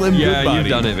be Slim Yeah, Goodbody. you've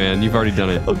done it, man. You've already done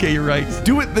it. Okay, you're right.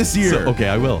 Do it this year. So, okay,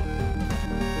 I will.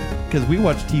 Because we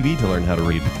watch TV to learn how to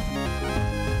read.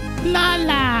 La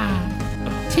la.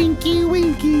 Tinky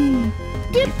Winky.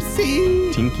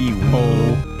 Dipsy. Tinky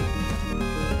Wo.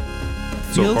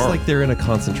 So Feels far. like they're in a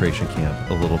concentration camp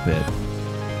a little bit.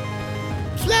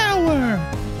 Flower.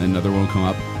 Another one will come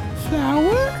up,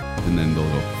 Flower. and then the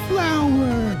little.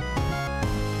 Flower.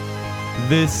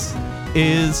 This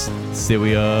is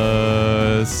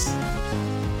serious.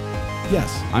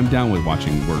 Yes, I'm down with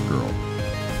watching Work Girl.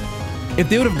 If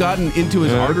they would have gotten into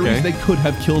his arteries, Okay. they could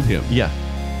have killed him. Yeah.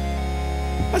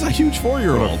 That's a huge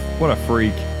 4-year-old. What a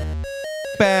freak.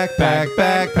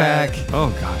 Backpack.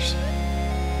 Oh, gosh.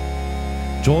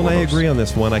 Joel and I agree on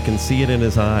this one. I can see it in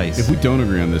his eyes. If we don't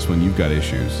agree on this one, you've got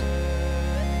issues.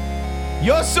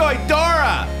 Yo soy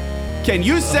Dora! Can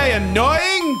you say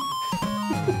annoying?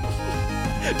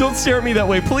 Don't stare at me that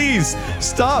way, please.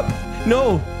 Stop.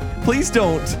 No, please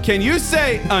don't. Can you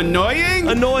say annoying?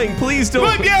 Annoying, please don't.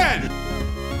 Muy bien!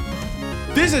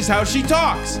 This is how she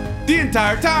talks the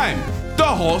entire time. The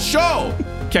whole show.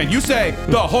 Can you say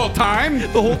the whole time?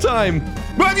 The whole time.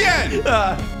 Muy bien!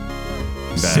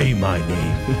 Say my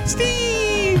name.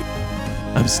 Steve.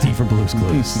 I'm Steve from Blue's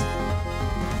Clues.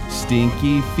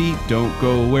 Stinky feet don't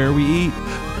go where we eat.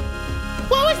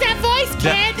 What was that voice,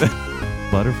 kid?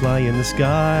 Butterfly in the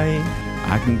sky.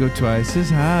 I can go twice as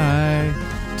high.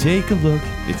 Take a look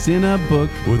It's in a book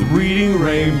with Reading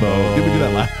Rainbow. Did we do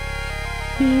that last?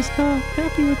 He's not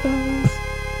happy with us.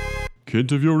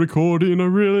 Kid, if you're recording, I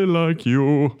really like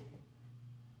you.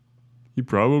 He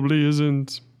probably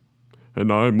isn't.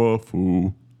 And I'm a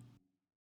fool.